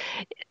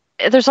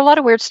there's a lot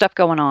of weird stuff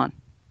going on.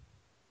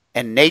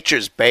 And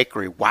Nature's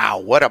Bakery, wow,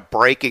 what a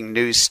breaking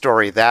news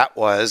story that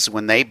was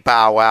when they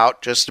bow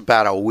out just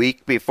about a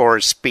week before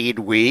Speed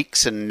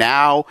Weeks. And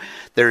now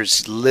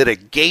there's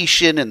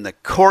litigation in the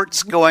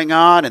courts going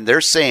on, and they're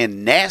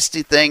saying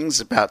nasty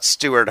things about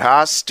Stewart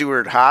Haas.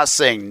 Stewart Haas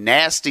saying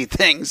nasty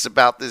things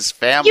about this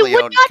family-owned company.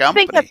 You would not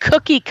think a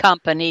cookie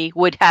company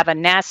would have a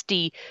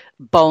nasty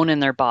bone in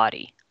their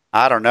body.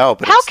 I don't know.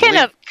 But how can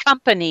a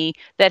company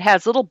that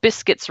has little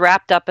biscuits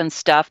wrapped up in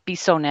stuff be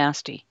so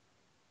nasty?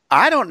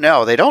 I don't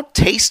know. They don't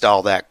taste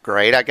all that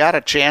great. I got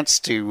a chance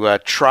to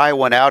try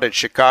one out at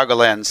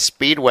Chicagoland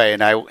Speedway,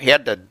 and I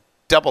had to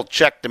double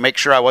check to make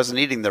sure I wasn't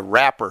eating the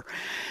wrapper.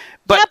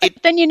 But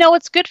then you know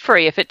it's good for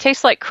you. If it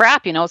tastes like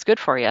crap, you know it's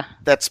good for you.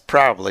 That's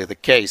probably the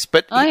case.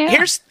 But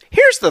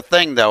here's the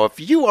thing, though. If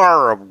you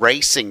are a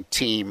racing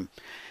team,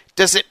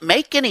 does it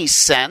make any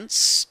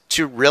sense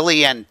to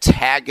really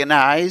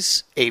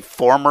antagonize a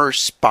former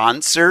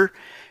sponsor?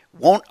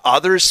 Won't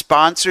other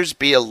sponsors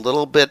be a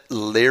little bit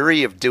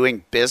leery of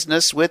doing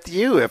business with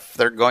you if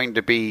they're going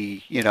to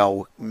be,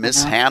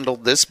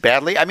 mishandled this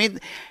badly? I mean,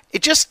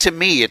 it just, to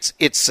me,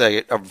 it's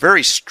a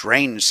very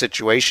strange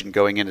situation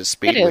going into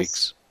Speed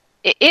Weeks.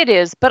 It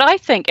is, but I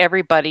think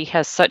everybody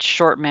has such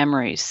short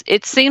memories.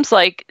 It seems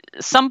like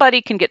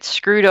somebody can get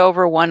screwed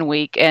over one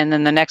week, and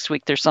then the next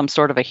week there's some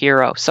sort of a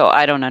hero. So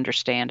I don't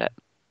understand it.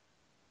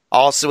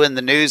 Also in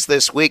the news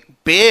this week,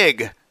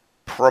 big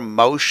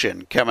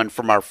promotion coming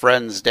from our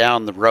friends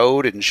down the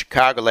road in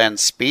Chicagoland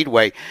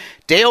Speedway.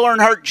 Dale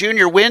Earnhardt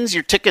Jr. wins.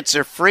 Your tickets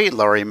are free,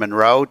 Laurie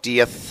Monroe. Do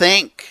you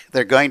think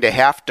they're going to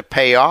have to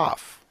pay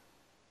off?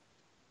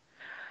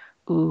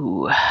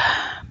 Ooh,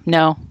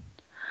 no,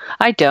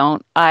 I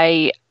don't.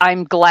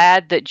 I'm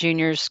glad that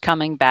Junior's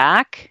coming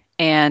back,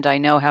 and I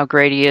know how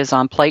great he is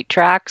on plate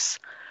tracks.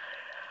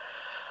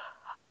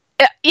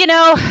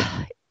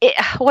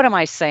 What am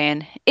I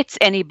saying? It's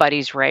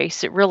anybody's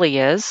race. It really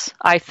is.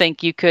 I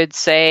think you could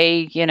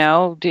say,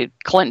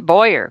 Clint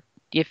Bowyer.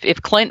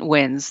 If Clint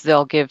wins,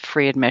 they'll give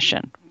free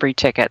admission, free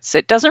tickets.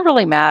 It doesn't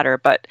really matter,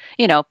 but,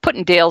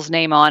 putting Dale's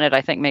name on it,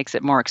 I think makes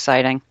it more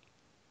exciting.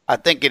 I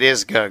think it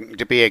is going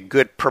to be a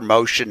good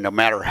promotion no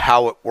matter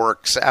how it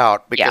works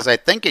out, because I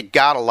think it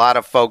got a lot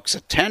of folks'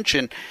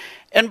 attention.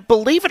 And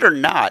believe it or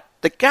not,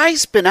 the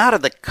guy's been out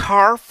of the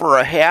car for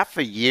a half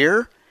a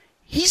year.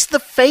 He's the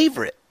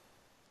favorite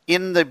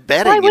in the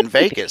betting in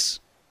Vegas.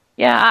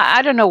 Yeah,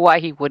 I don't know why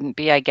he wouldn't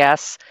be, I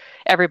guess.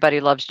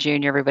 Everybody loves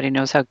Junior. Everybody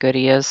knows how good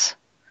he is.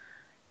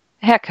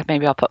 Heck,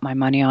 maybe I'll put my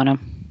money on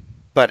him.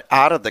 But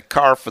out of the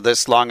car for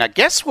this long, I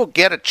guess we'll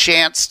get a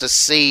chance to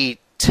see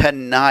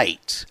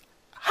tonight.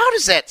 How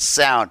does that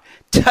sound?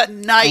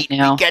 Tonight we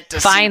get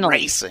to see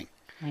racing.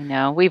 I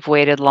know. We've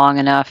waited long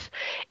enough.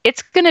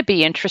 It's going to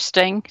be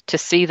interesting to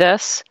see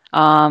this.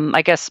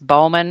 I guess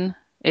Bowman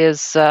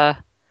is going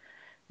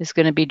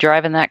to be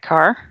driving that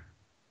car.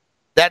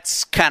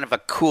 That's kind of a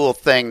cool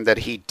thing that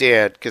he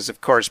did, because, of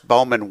course,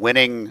 Bowman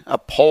winning a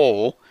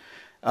pole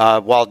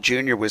while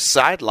Junior was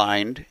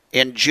sidelined.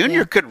 And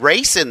Junior could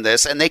race in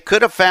this, and they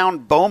could have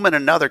found Bowman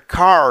another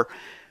car.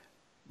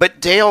 But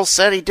Dale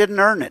said he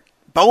didn't earn it.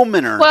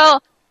 Bowman earned it.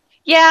 Well,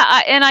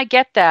 yeah, and I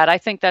get that. I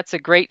think that's a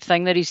great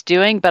thing that he's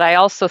doing. But I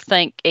also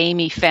think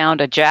Amy found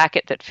a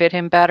jacket that fit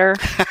him better.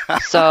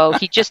 So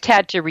he just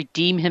had to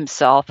redeem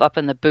himself up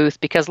in the booth,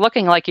 because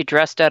looking like he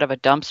dressed out of a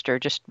dumpster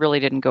just really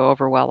didn't go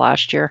over well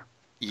last year.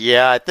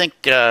 Yeah, I think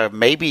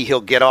maybe he'll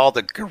get all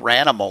the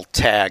Garanimal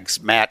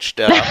tags matched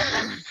up.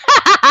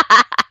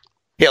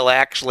 He'll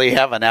actually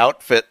have an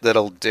outfit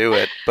that'll do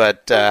it.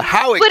 But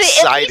how exciting.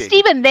 But at least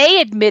even they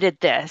admitted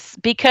this,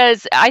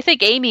 because I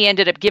think Amy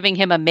ended up giving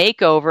him a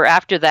makeover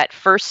after that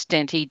first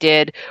stint he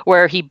did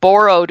where he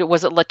borrowed,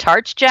 was it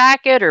Letart's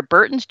jacket or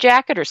Burton's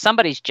jacket or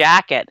somebody's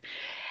jacket?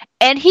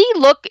 And he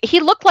looked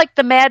like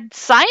the mad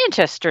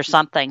scientist or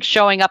something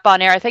showing up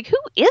on air. I think, who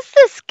is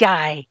this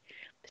guy?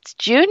 It's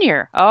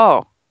Junior.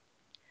 Oh.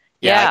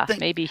 Yeah,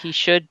 maybe he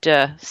should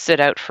sit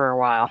out for a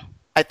while.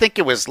 I think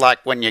it was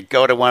like when you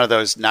go to one of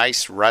those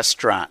nice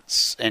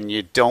restaurants and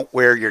you don't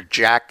wear your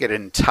jacket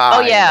and tie.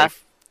 Oh, yeah.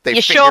 They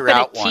you show up in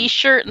a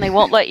T-shirt and they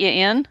won't let you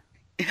in.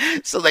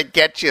 So they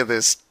get you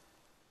this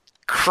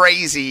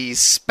crazy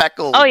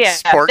speckled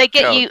sport they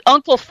get coat. You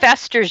Uncle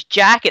Fester's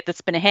jacket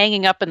that's been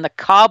hanging up in the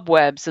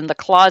cobwebs in the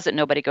closet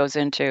nobody goes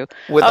into.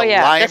 With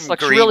this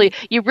looks green.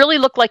 You really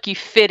look like you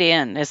fit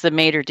in as the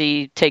maitre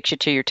d' takes you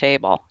to your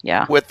table.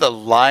 Yeah, with the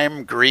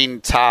lime green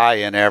tie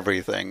and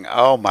everything.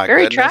 Oh my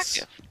Very goodness,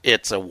 attractive.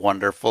 It's a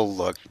wonderful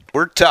look.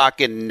 We're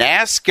talking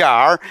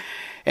NASCAR.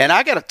 And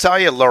I got to tell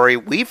you, Laurie,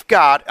 we've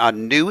got a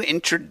new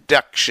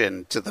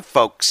introduction to the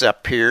folks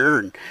up here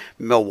in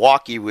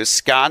Milwaukee,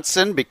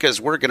 Wisconsin, because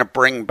we're going to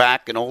bring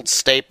back an old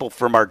staple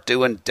from our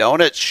Doing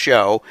Donuts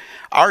show,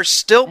 our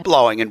still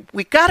blowing. And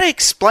we got to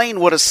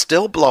explain what a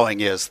still blowing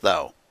is,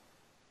 though.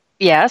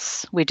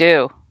 Yes, we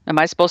do. Am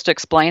I supposed to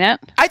explain it?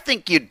 I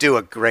think you do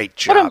a great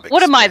job.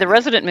 What am I, the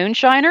resident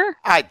moonshiner?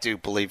 I do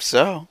believe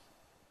so.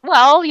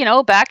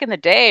 Well, back in the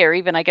day, or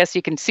even I guess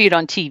you can see it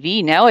on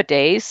TV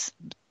nowadays,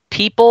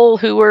 people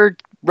who were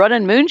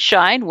running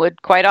moonshine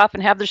would quite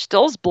often have their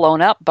stills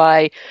blown up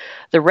by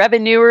the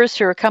revenuers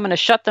who are coming to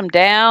shut them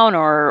down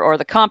or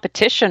the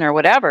competition or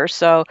whatever.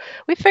 So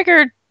we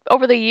figured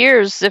over the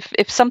years,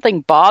 if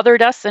something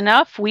bothered us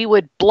enough, we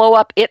would blow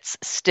up its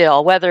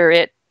still, whether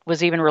it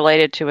was even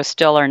related to a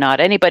still or not.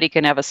 Anybody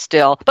can have a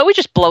still, but we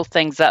just blow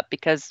things up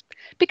because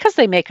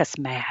they make us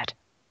mad.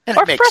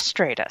 Or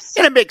frustrate us.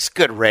 And it makes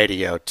good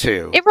radio,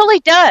 too. It really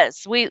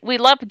does. We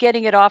love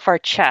getting it off our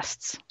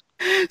chests.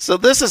 So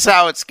this is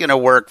how it's going to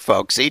work,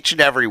 folks. Each and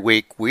every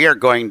week, we are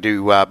going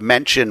to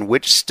mention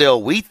which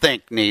still we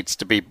think needs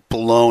to be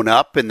blown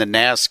up in the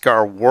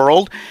NASCAR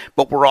world,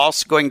 but we're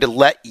also going to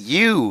let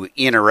you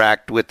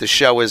interact with the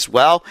show as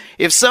well.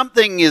 If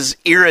something has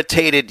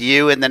irritated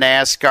you in the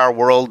NASCAR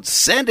world,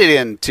 send it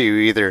in to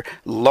either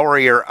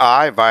Laurie or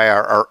I via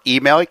our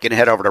email. You can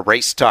head over to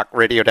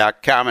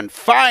racetalkradio.com and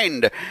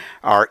find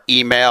our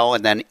email,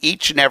 and then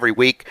each and every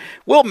week,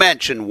 we'll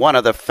mention one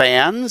of the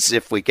fans,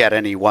 if we get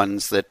any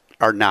ones that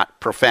are not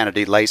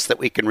profanity-laced that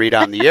we can read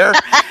on the air.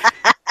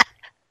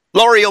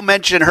 Laurie will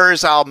mention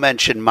hers, I'll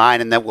mention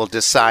mine, and then we'll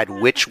decide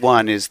which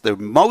one is the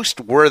most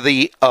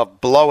worthy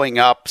of blowing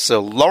up. So,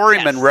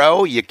 Laurie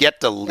Monroe, you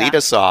get to lead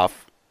us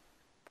off.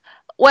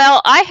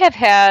 Well, I have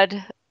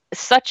had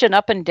such an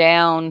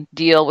up-and-down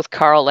deal with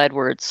Carl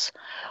Edwards.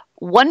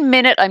 1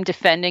 minute I'm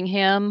defending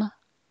him.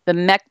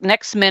 The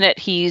next minute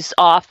he's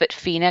off at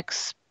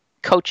Phoenix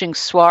coaching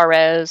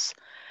Suarez.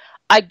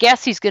 I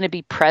guess he's going to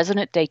be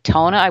president at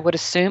Daytona, I would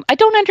assume. I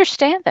don't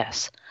understand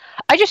this.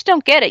 I just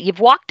don't get it. You've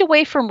walked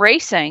away from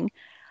racing,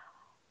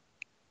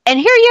 and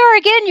here you are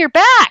again. You're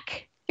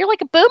back. You're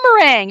like a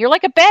boomerang. You're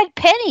like a bad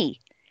penny.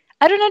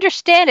 I don't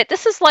understand it.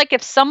 This is like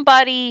if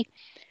somebody,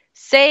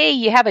 say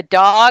you have a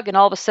dog and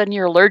all of a sudden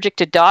you're allergic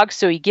to dogs,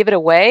 so you give it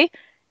away,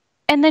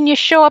 and then you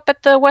show up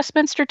at the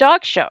Westminster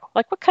Dog Show.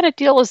 Like, what kind of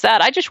deal is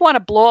that? I just want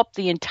to blow up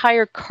the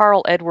entire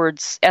Carl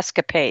Edwards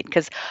escapade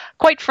because,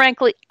 quite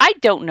frankly, I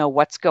don't know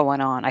what's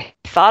going on. I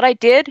thought I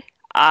did.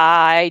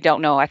 I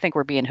don't know. I think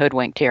we're being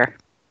hoodwinked here.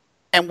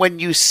 And when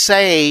you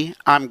say,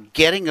 I'm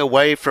getting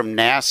away from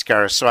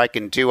NASCAR so I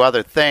can do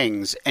other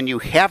things, and you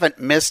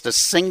haven't missed a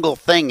single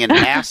thing in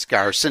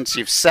NASCAR since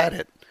you've said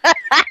it.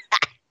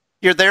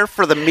 You're there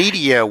for the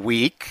media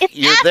week.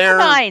 You're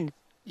asinine. There.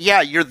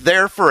 Yeah, you're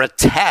there for a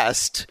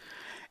test,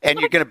 and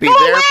you're going to be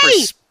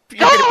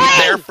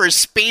there for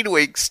Speed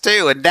Weeks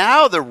too. And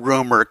now the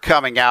rumor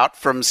coming out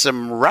from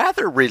some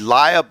rather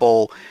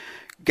reliable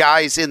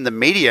guys in the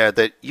media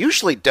that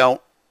usually don't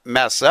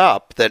mess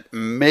up, that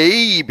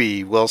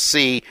maybe we'll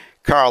see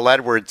Carl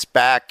Edwards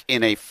back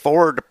in a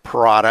Ford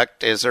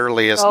product as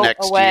early as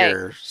next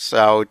year.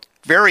 So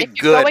very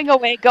good. Going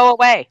away, go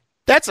away.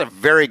 That's a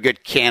very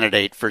good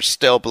candidate for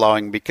still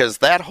blowing because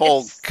that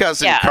whole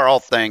cousin Carl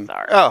thing,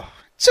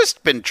 it's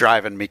just been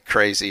driving me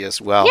crazy as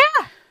well.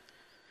 Yeah.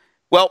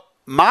 Well,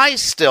 my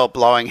still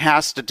blowing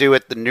has to do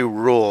with the new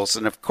rules.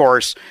 And, of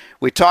course,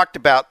 we talked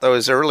about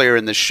those earlier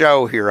in the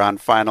show here on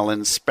Final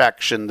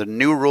Inspection. The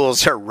new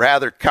rules are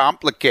rather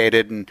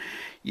complicated, and,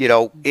 you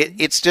know,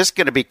 it's just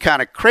going to be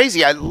kind of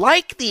crazy. I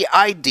like the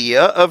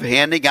idea of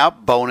handing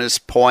out bonus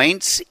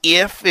points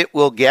if it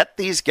will get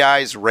these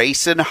guys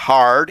racing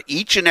hard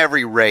each and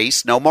every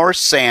race. No more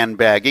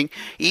sandbagging.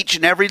 Each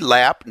and every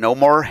lap, no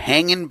more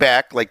hanging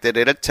back like they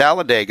did at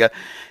Talladega.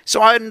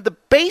 So on the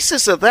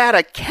basis of that,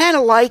 I kind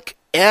of like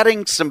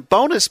adding some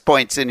bonus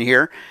points in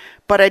here,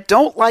 but I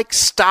don't like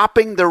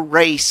stopping the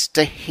race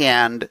to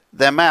hand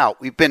them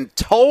out. We've been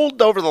told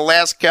over the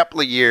last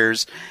couple of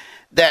years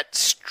that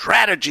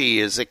strategy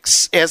is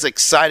as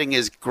exciting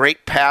as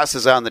great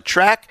passes on the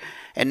track,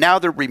 and now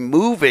they're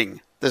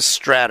removing the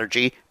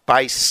strategy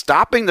by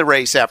stopping the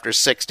race after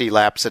 60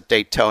 laps at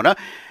Daytona,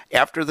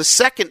 after the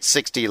second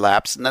 60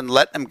 laps, and then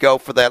let them go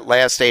for that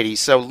last 80.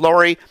 So,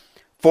 Lori,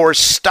 for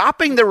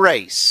stopping the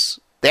race,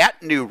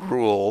 that new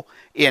rule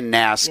in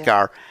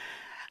NASCAR,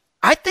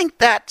 I think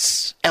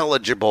that's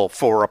eligible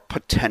for a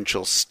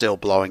potential still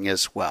blowing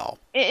as well.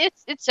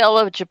 It's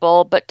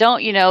eligible, but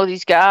don't you know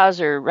these guys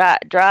are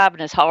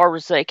driving as hard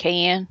as they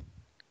can?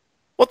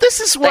 Well, this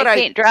is what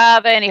they can't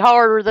drive any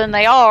harder than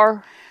they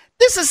are.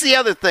 This is the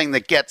other thing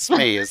that gets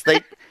me is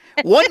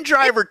one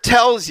driver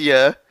tells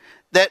you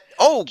that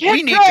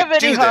we need to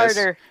do this.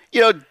 Harder. You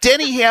know,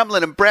 Denny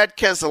Hamlin and Brad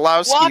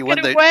Keselowski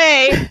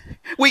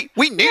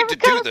we need to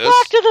do this.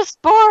 Back to the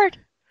sport.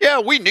 Yeah,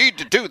 we need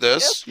to do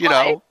this,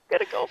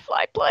 Gonna go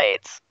fly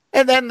planes.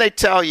 And then they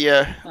tell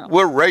you,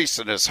 we're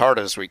racing as hard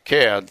as we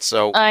can.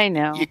 So I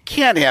know. You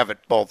can't have it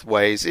both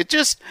ways. It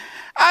just,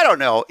 I don't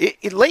know.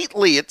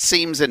 Lately, it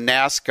seems in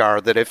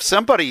NASCAR that if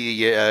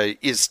somebody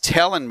is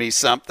telling me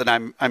something,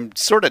 I'm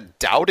sort of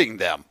doubting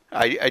them.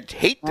 I'd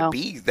hate to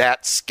be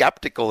that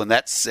skeptical and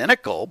that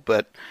cynical,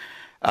 but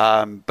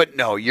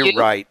no, you're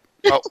right.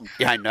 Oh,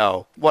 yeah, I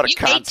know. What a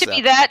concept. You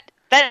hate to be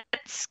that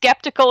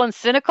skeptical and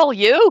cynical,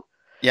 you?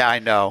 Yeah, I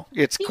know.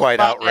 It's quite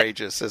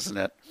outrageous, isn't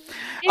it?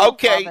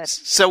 Okay,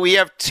 so we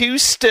have two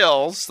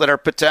stills that are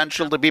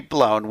potential to be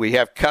blown. We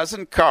have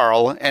Cousin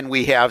Carl, and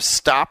we have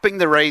stopping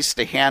the race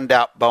to hand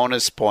out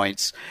bonus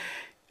points.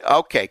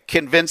 Okay,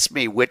 convince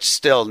me which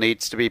still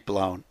needs to be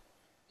blown.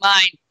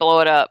 Mine. Blow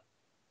it up.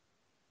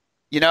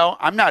 You know,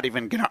 I'm not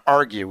even going to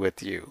argue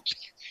with you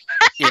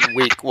in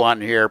week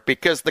one here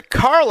because the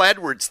Carl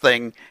Edwards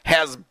thing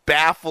has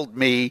baffled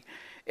me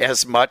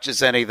as much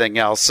as anything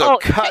else. So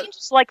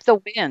just like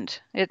the wind.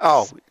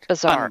 It's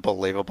bizarre.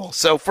 Unbelievable.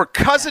 So for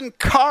Cousin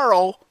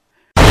Carl,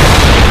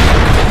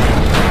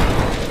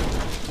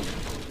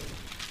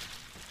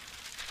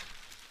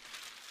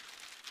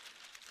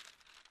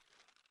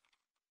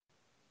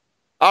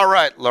 all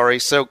right, Lori.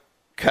 So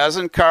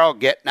Cousin Carl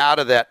getting out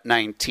of that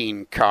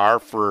 19 car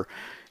for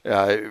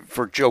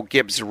Joe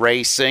Gibbs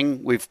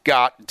Racing. We've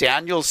got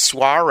Daniel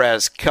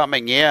Suarez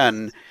coming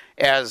in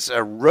as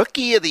a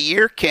Rookie of the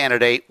Year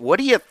candidate. What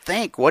do you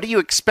think? What do you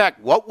expect?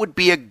 What would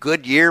be a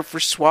good year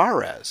for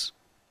Suarez?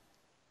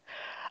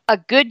 A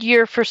good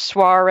year for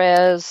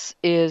Suarez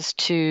is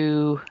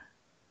to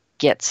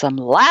get some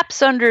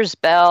laps under his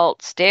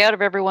belt, stay out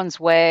of everyone's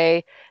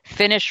way,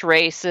 finish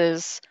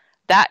races.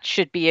 That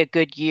should be a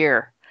good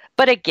year.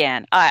 But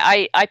again,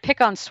 I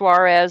pick on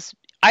Suarez.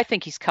 I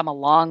think he's come a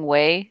long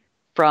way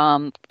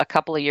from a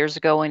couple of years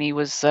ago when he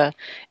was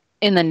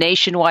in the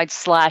Nationwide /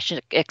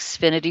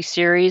 Xfinity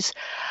series.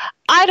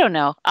 I don't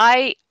know.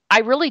 I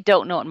really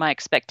don't know what my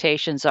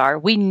expectations are.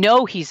 We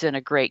know he's in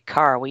a great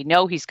car. We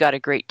know he's got a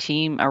great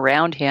team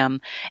around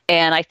him.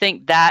 And I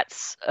think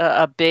that's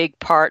a big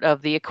part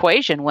of the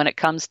equation when it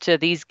comes to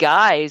these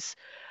guys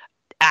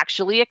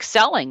actually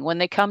excelling when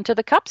they come to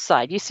the Cup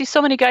side. You see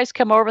so many guys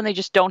come over and they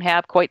just don't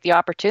have quite the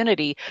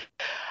opportunity.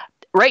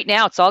 Right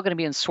now, it's all going to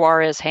be in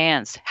Suarez's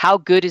hands. How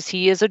good is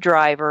he as a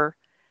driver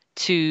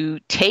to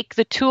take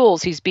the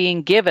tools he's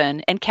being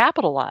given and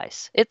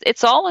capitalize?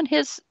 It's all in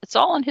his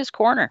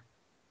corner.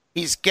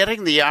 He's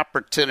getting the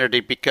opportunity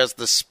because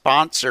the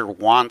sponsor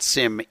wants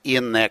him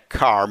in that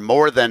car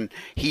more than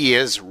he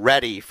is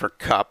ready for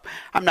Cup.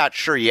 I'm not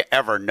sure you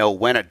ever know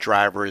when a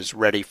driver is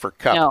ready for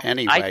Cup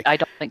anyway. I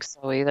don't think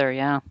so either,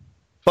 yeah.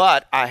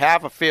 But I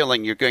have a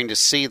feeling you're going to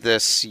see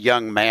this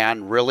young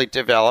man really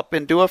develop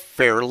into a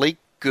fairly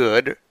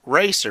good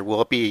racer. Will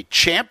it be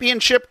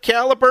championship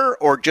caliber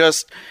or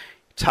just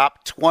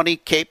top 20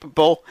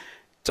 capable?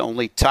 It's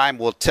only time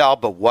will tell,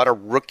 but what a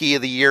Rookie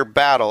of the Year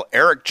battle.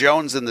 Erik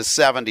Jones in the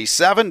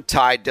 77,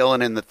 Ty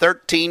Dillon in the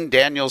 13,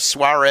 Daniel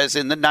Suarez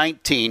in the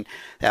 19.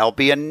 That'll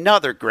be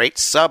another great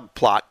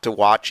subplot to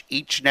watch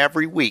each and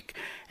every week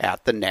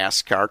at the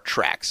NASCAR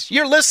tracks.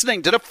 You're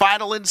listening to the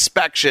Final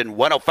Inspection,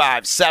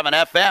 105.7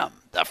 FM,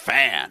 The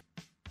Fan.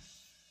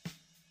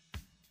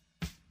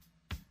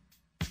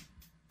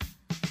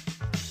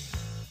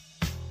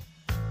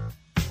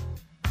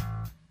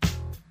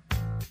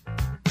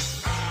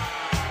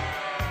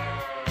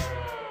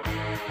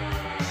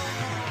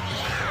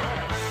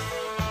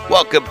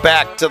 Welcome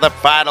back to the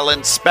Final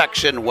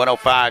Inspection,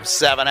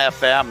 105.7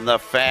 FM, The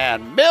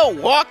Fan.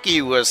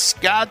 Milwaukee,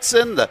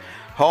 Wisconsin, the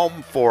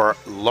home for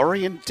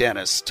Lori and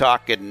Dennis,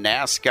 talking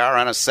NASCAR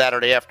on a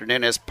Saturday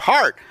afternoon as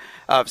part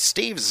of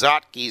Steve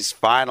Zotke's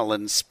Final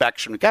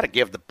Inspection. We've got to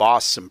give the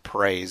boss some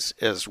praise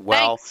as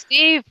well. Thanks,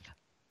 Steve.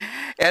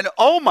 And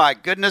oh my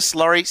goodness,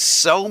 Lori,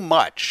 so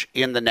much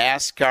in the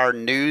NASCAR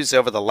news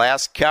over the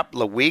last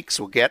couple of weeks.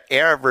 We'll get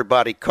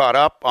everybody caught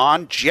up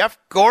on Jeff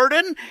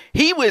Gordon.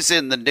 He was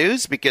in the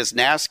news because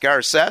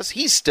NASCAR says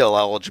he's still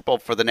eligible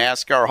for the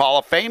NASCAR Hall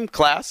of Fame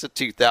class of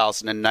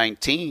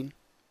 2019.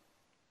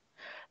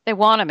 They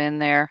want him in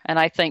there, and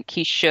I think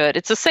he should.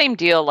 It's the same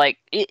deal. Like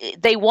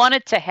they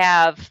wanted to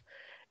have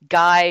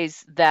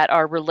guys that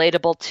are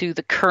relatable to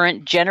the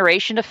current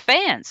generation of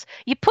fans.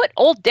 You put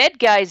old dead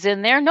guys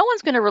in there, no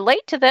one's going to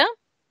relate to them.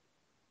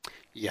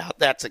 Yeah,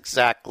 that's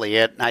exactly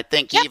it. And I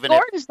think Jeff even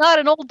Gordon's not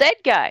an old dead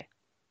guy.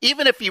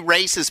 Even if he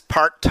races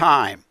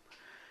part-time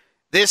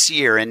this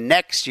year and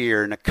next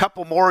year and a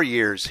couple more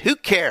years, who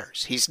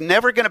cares? He's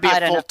never going to be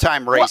a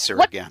full-time racer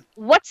again.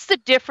 What's the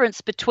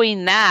difference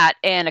between that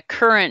and a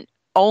current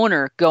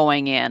owner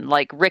going in,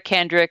 like Rick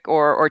Hendrick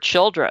or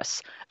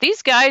Childress?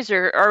 These guys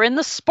are in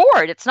the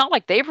sport. It's not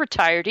like they've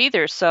retired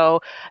either. So,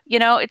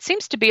 it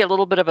seems to be a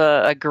little bit of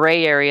a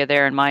gray area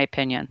there, in my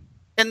opinion.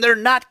 And they're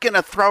not going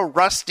to throw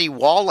Rusty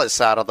Wallace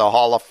out of the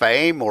Hall of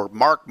Fame or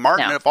Mark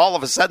Martin if all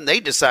of a sudden they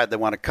decide they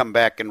want to come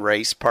back and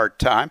race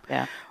part-time.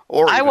 Yeah.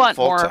 Or I want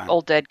full-time. more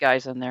old dead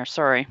guys in there.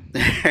 Sorry.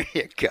 There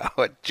you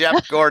go.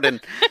 Jeff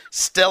Gordon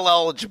still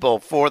eligible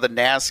for the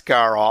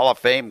NASCAR Hall of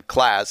Fame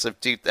class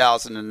of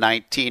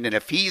 2019. And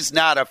if he's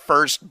not a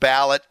first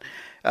ballot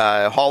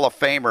Hall of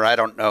Famer, I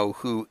don't know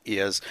who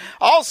is.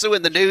 Also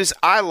in the news,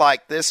 I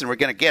like this, and we're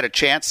going to get a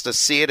chance to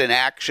see it in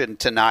action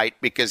tonight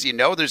because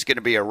there's going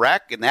to be a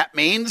wreck, and that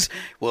means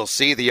we'll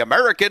see the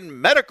American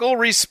Medical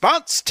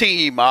Response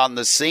Team on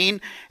the scene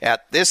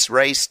at this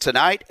race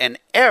tonight and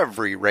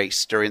every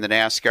race during the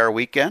NASCAR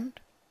weekend.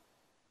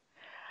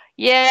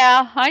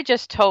 Yeah, I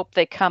just hope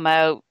they come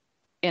out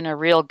in a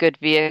real good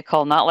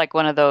vehicle, not like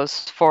one of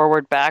those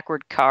forward,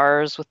 backward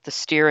cars with the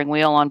steering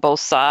wheel on both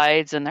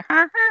sides and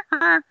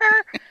the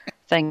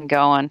thing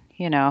going.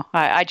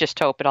 I just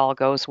hope it all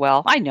goes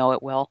well. I know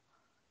it will,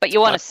 but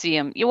you want to see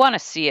them. You want to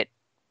see it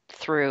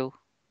through.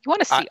 You want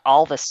to see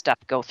all this stuff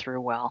go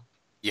through well.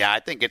 Yeah, I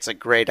think it's a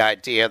great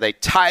idea. They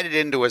tied it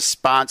into a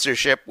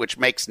sponsorship, which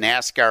makes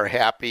NASCAR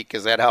happy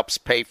because that helps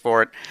pay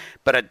for it.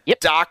 But a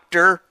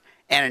doctor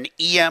and an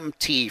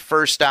EMT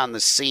first on the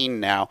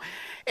scene now.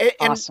 And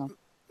awesome.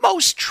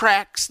 Most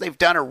tracks, they've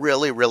done a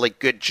really, really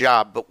good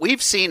job, but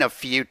we've seen a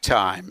few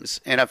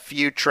times in a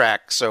few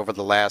tracks over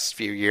the last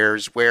few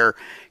years where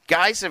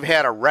guys have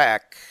had a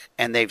wreck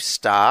and they've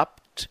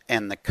stopped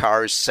and the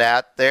cars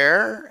sat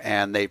there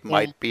and they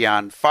might be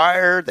on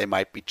fire. They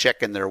might be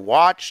checking their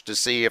watch to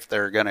see if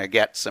they're going to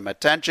get some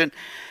attention.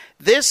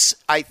 This,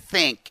 I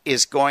think,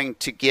 is going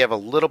to give a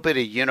little bit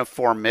of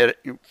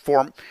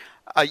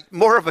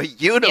more of a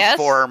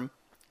uniform. Yes.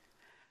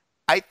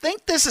 I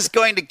think this is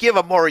going to give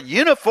a more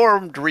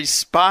uniformed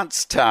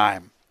response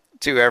time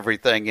to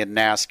everything in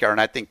NASCAR,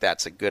 and I think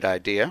that's a good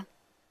idea.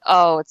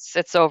 Oh,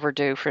 it's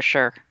overdue for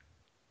sure.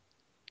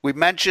 We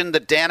mentioned the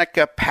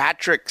Danica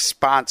Patrick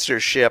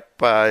sponsorship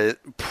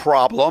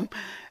problem.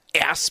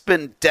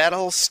 Aspen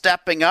Dettel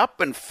stepping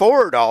up, and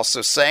Ford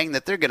also saying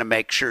that they're going to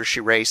make sure she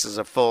races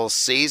a full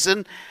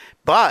season.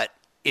 But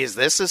is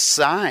this a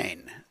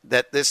sign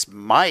that this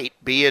might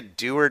be a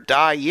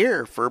do-or-die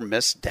year for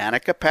Miss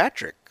Danica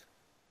Patrick?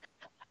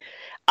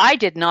 I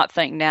did not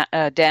think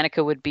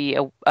Danica would be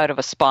out of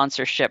a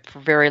sponsorship for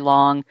very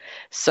long.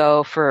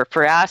 So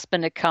for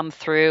Aspen to come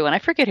through, and I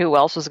forget who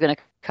else was going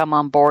to come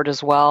on board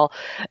as well.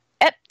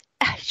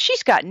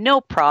 she's got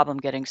no problem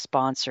getting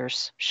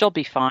sponsors. She'll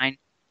be fine.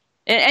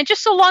 And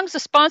just so long as the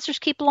sponsors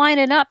keep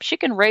lining up, she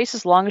can race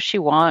as long as she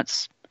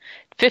wants.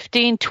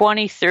 15,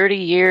 20, 30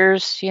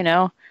 years,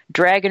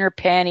 dragging her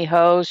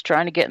pantyhose,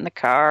 trying to get in the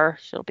car.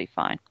 She'll be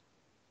fine.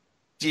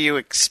 Do you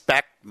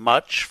expect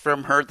much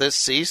from her this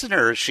season,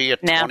 or is she a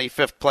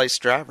 25th place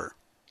driver?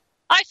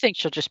 I think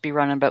she'll just be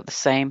running about the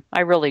same.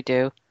 I really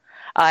do.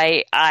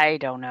 I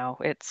don't know.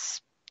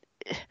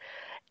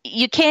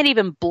 You can't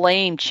even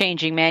blame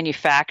changing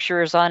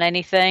manufacturers on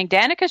anything.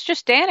 Danica's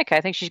just Danica.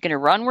 I think she's going to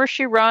run where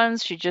she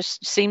runs. She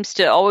just seems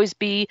to always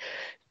be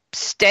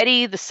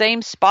steady, the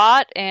same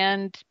spot,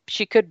 and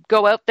she could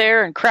go out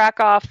there and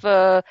crack off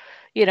a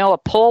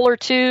pole or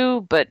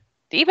two, but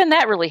even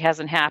that really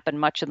hasn't happened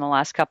much in the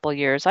last couple of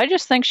years. I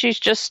just think she's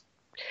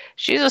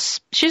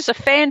a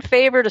fan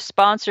favorite, a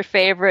sponsor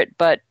favorite,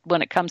 but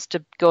when it comes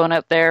to going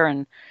out there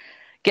and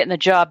getting the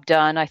job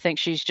done, I think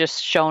she's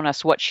just shown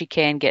us what she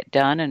can get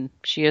done, and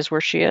she is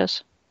where she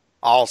is.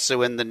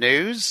 Also in the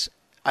news,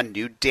 a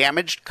new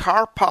damaged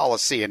car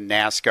policy in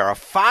NASCAR, a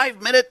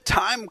 5-minute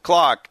time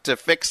clock to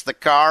fix the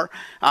car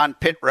on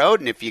pit road,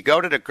 and if you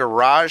go to the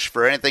garage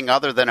for anything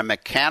other than a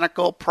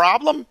mechanical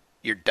problem,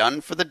 you're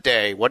done for the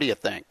day. What do you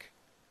think?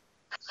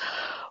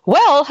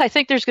 Well, I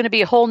think there's going to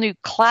be a whole new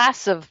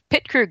class of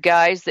pit crew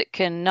guys that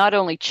can not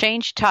only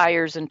change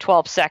tires in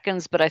 12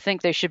 seconds, but I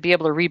think they should be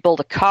able to rebuild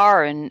a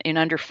car in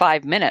under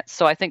 5 minutes.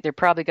 So I think they've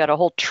probably got a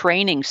whole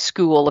training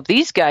school of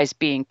these guys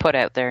being put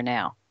out there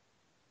now.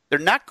 They're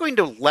not going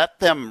to let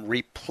them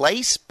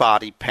replace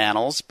body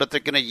panels, but they're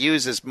going to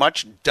use as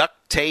much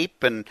duct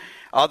tape and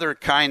other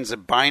kinds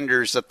of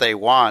binders that they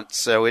want.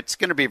 So it's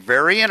going to be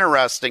very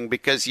interesting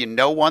because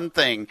one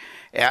thing,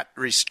 at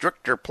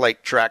restrictor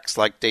plate tracks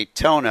like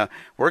Daytona,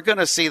 we're going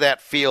to see that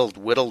field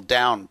whittled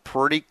down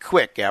pretty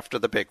quick after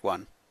the big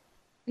one.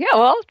 Yeah,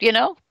 well,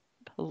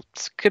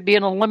 it could be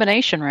an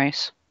elimination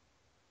race.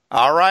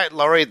 All right,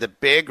 Lori, the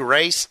big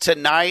race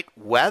tonight,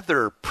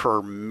 weather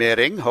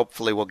permitting.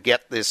 Hopefully we'll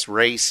get this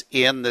race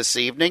in this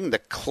evening. The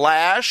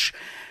Clash,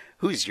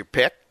 who's your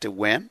pick to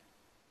win?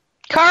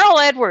 Carl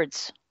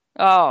Edwards.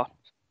 Oh,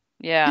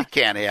 yeah. You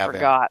can't have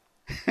forgot.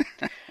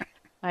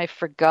 I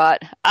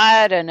forgot.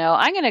 I don't know.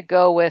 I'm going to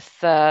go with,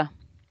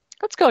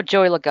 let's go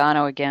Joey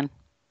Logano again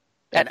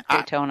at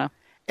Daytona.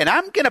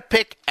 I'm going to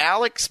pick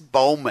Alex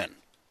Bowman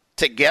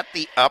to get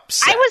the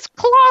upset.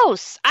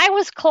 I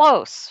was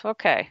close.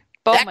 Okay.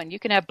 Bowman. You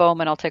can have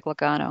Bowman. I'll take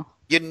Logano.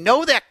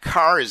 That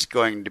car is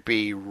going to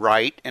be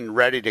right and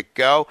ready to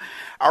go.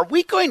 Are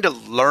we going to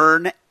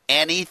learn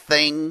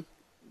anything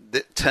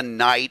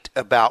tonight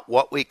about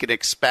what we can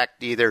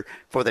expect either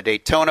for the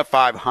Daytona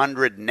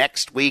 500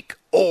 next week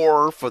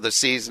or for the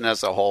season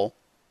as a whole?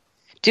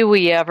 Do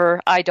we ever?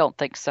 I don't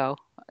think so.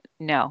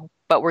 No.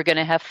 But we're going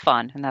to have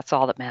fun, and that's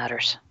all that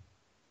matters.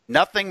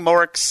 Nothing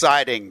more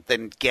exciting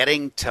than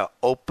getting to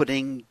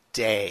opening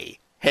day.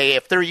 Hey,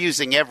 if they're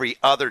using every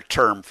other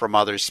term from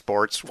other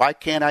sports, why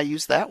can't I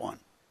use that one?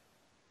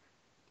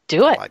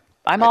 Do it.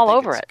 I'm all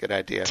over it. Good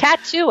idea.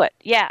 Tattoo it.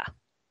 Yeah.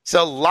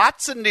 So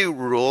lots of new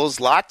rules,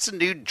 lots of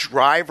new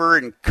driver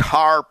and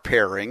car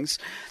pairings.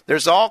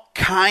 There's all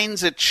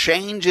kinds of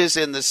changes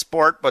in the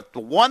sport, but the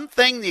one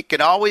thing you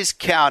can always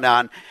count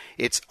on,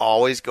 it's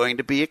always going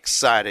to be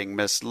exciting.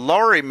 Miss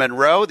Lori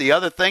Monroe, the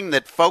other thing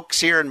that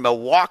folks here in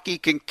Milwaukee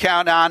can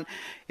count on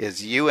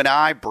is you and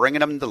I bringing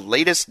them the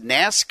latest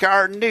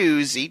NASCAR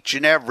news each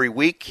and every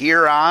week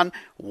here on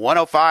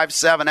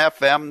 105.7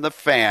 FM The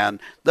Fan.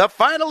 The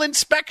final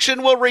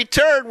inspection will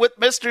return with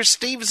Mr.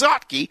 Steve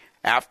Zotke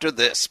after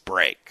this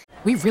break.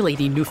 We really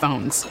need new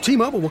phones.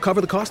 T-Mobile will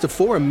cover the cost of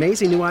 4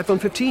 amazing new iPhone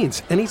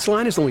 15s, and each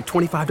line is only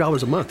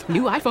 $25 a month.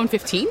 New iPhone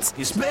 15s?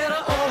 It's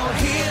better over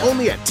here.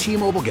 Only at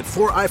T-Mobile, get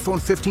 4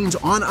 iPhone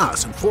 15s on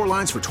us and 4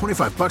 lines for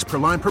 $25 per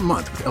line per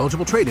month with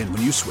eligible trade-in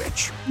when you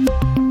switch.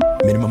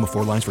 Minimum of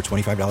 4 lines for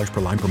 $25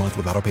 per line per month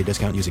with autopay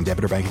discount using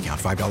debit or bank account.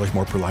 $5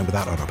 more per line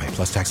without autopay,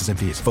 plus taxes and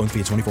fees. Phone fee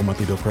at 24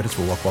 monthly bill credits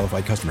for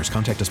well-qualified customers.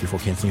 Contact us before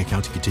canceling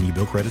account to continue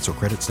bill credits or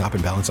credit stop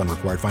and balance on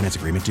required finance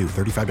agreement due.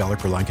 $35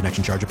 per line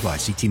connection charge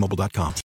applies. See T-Mobile.com.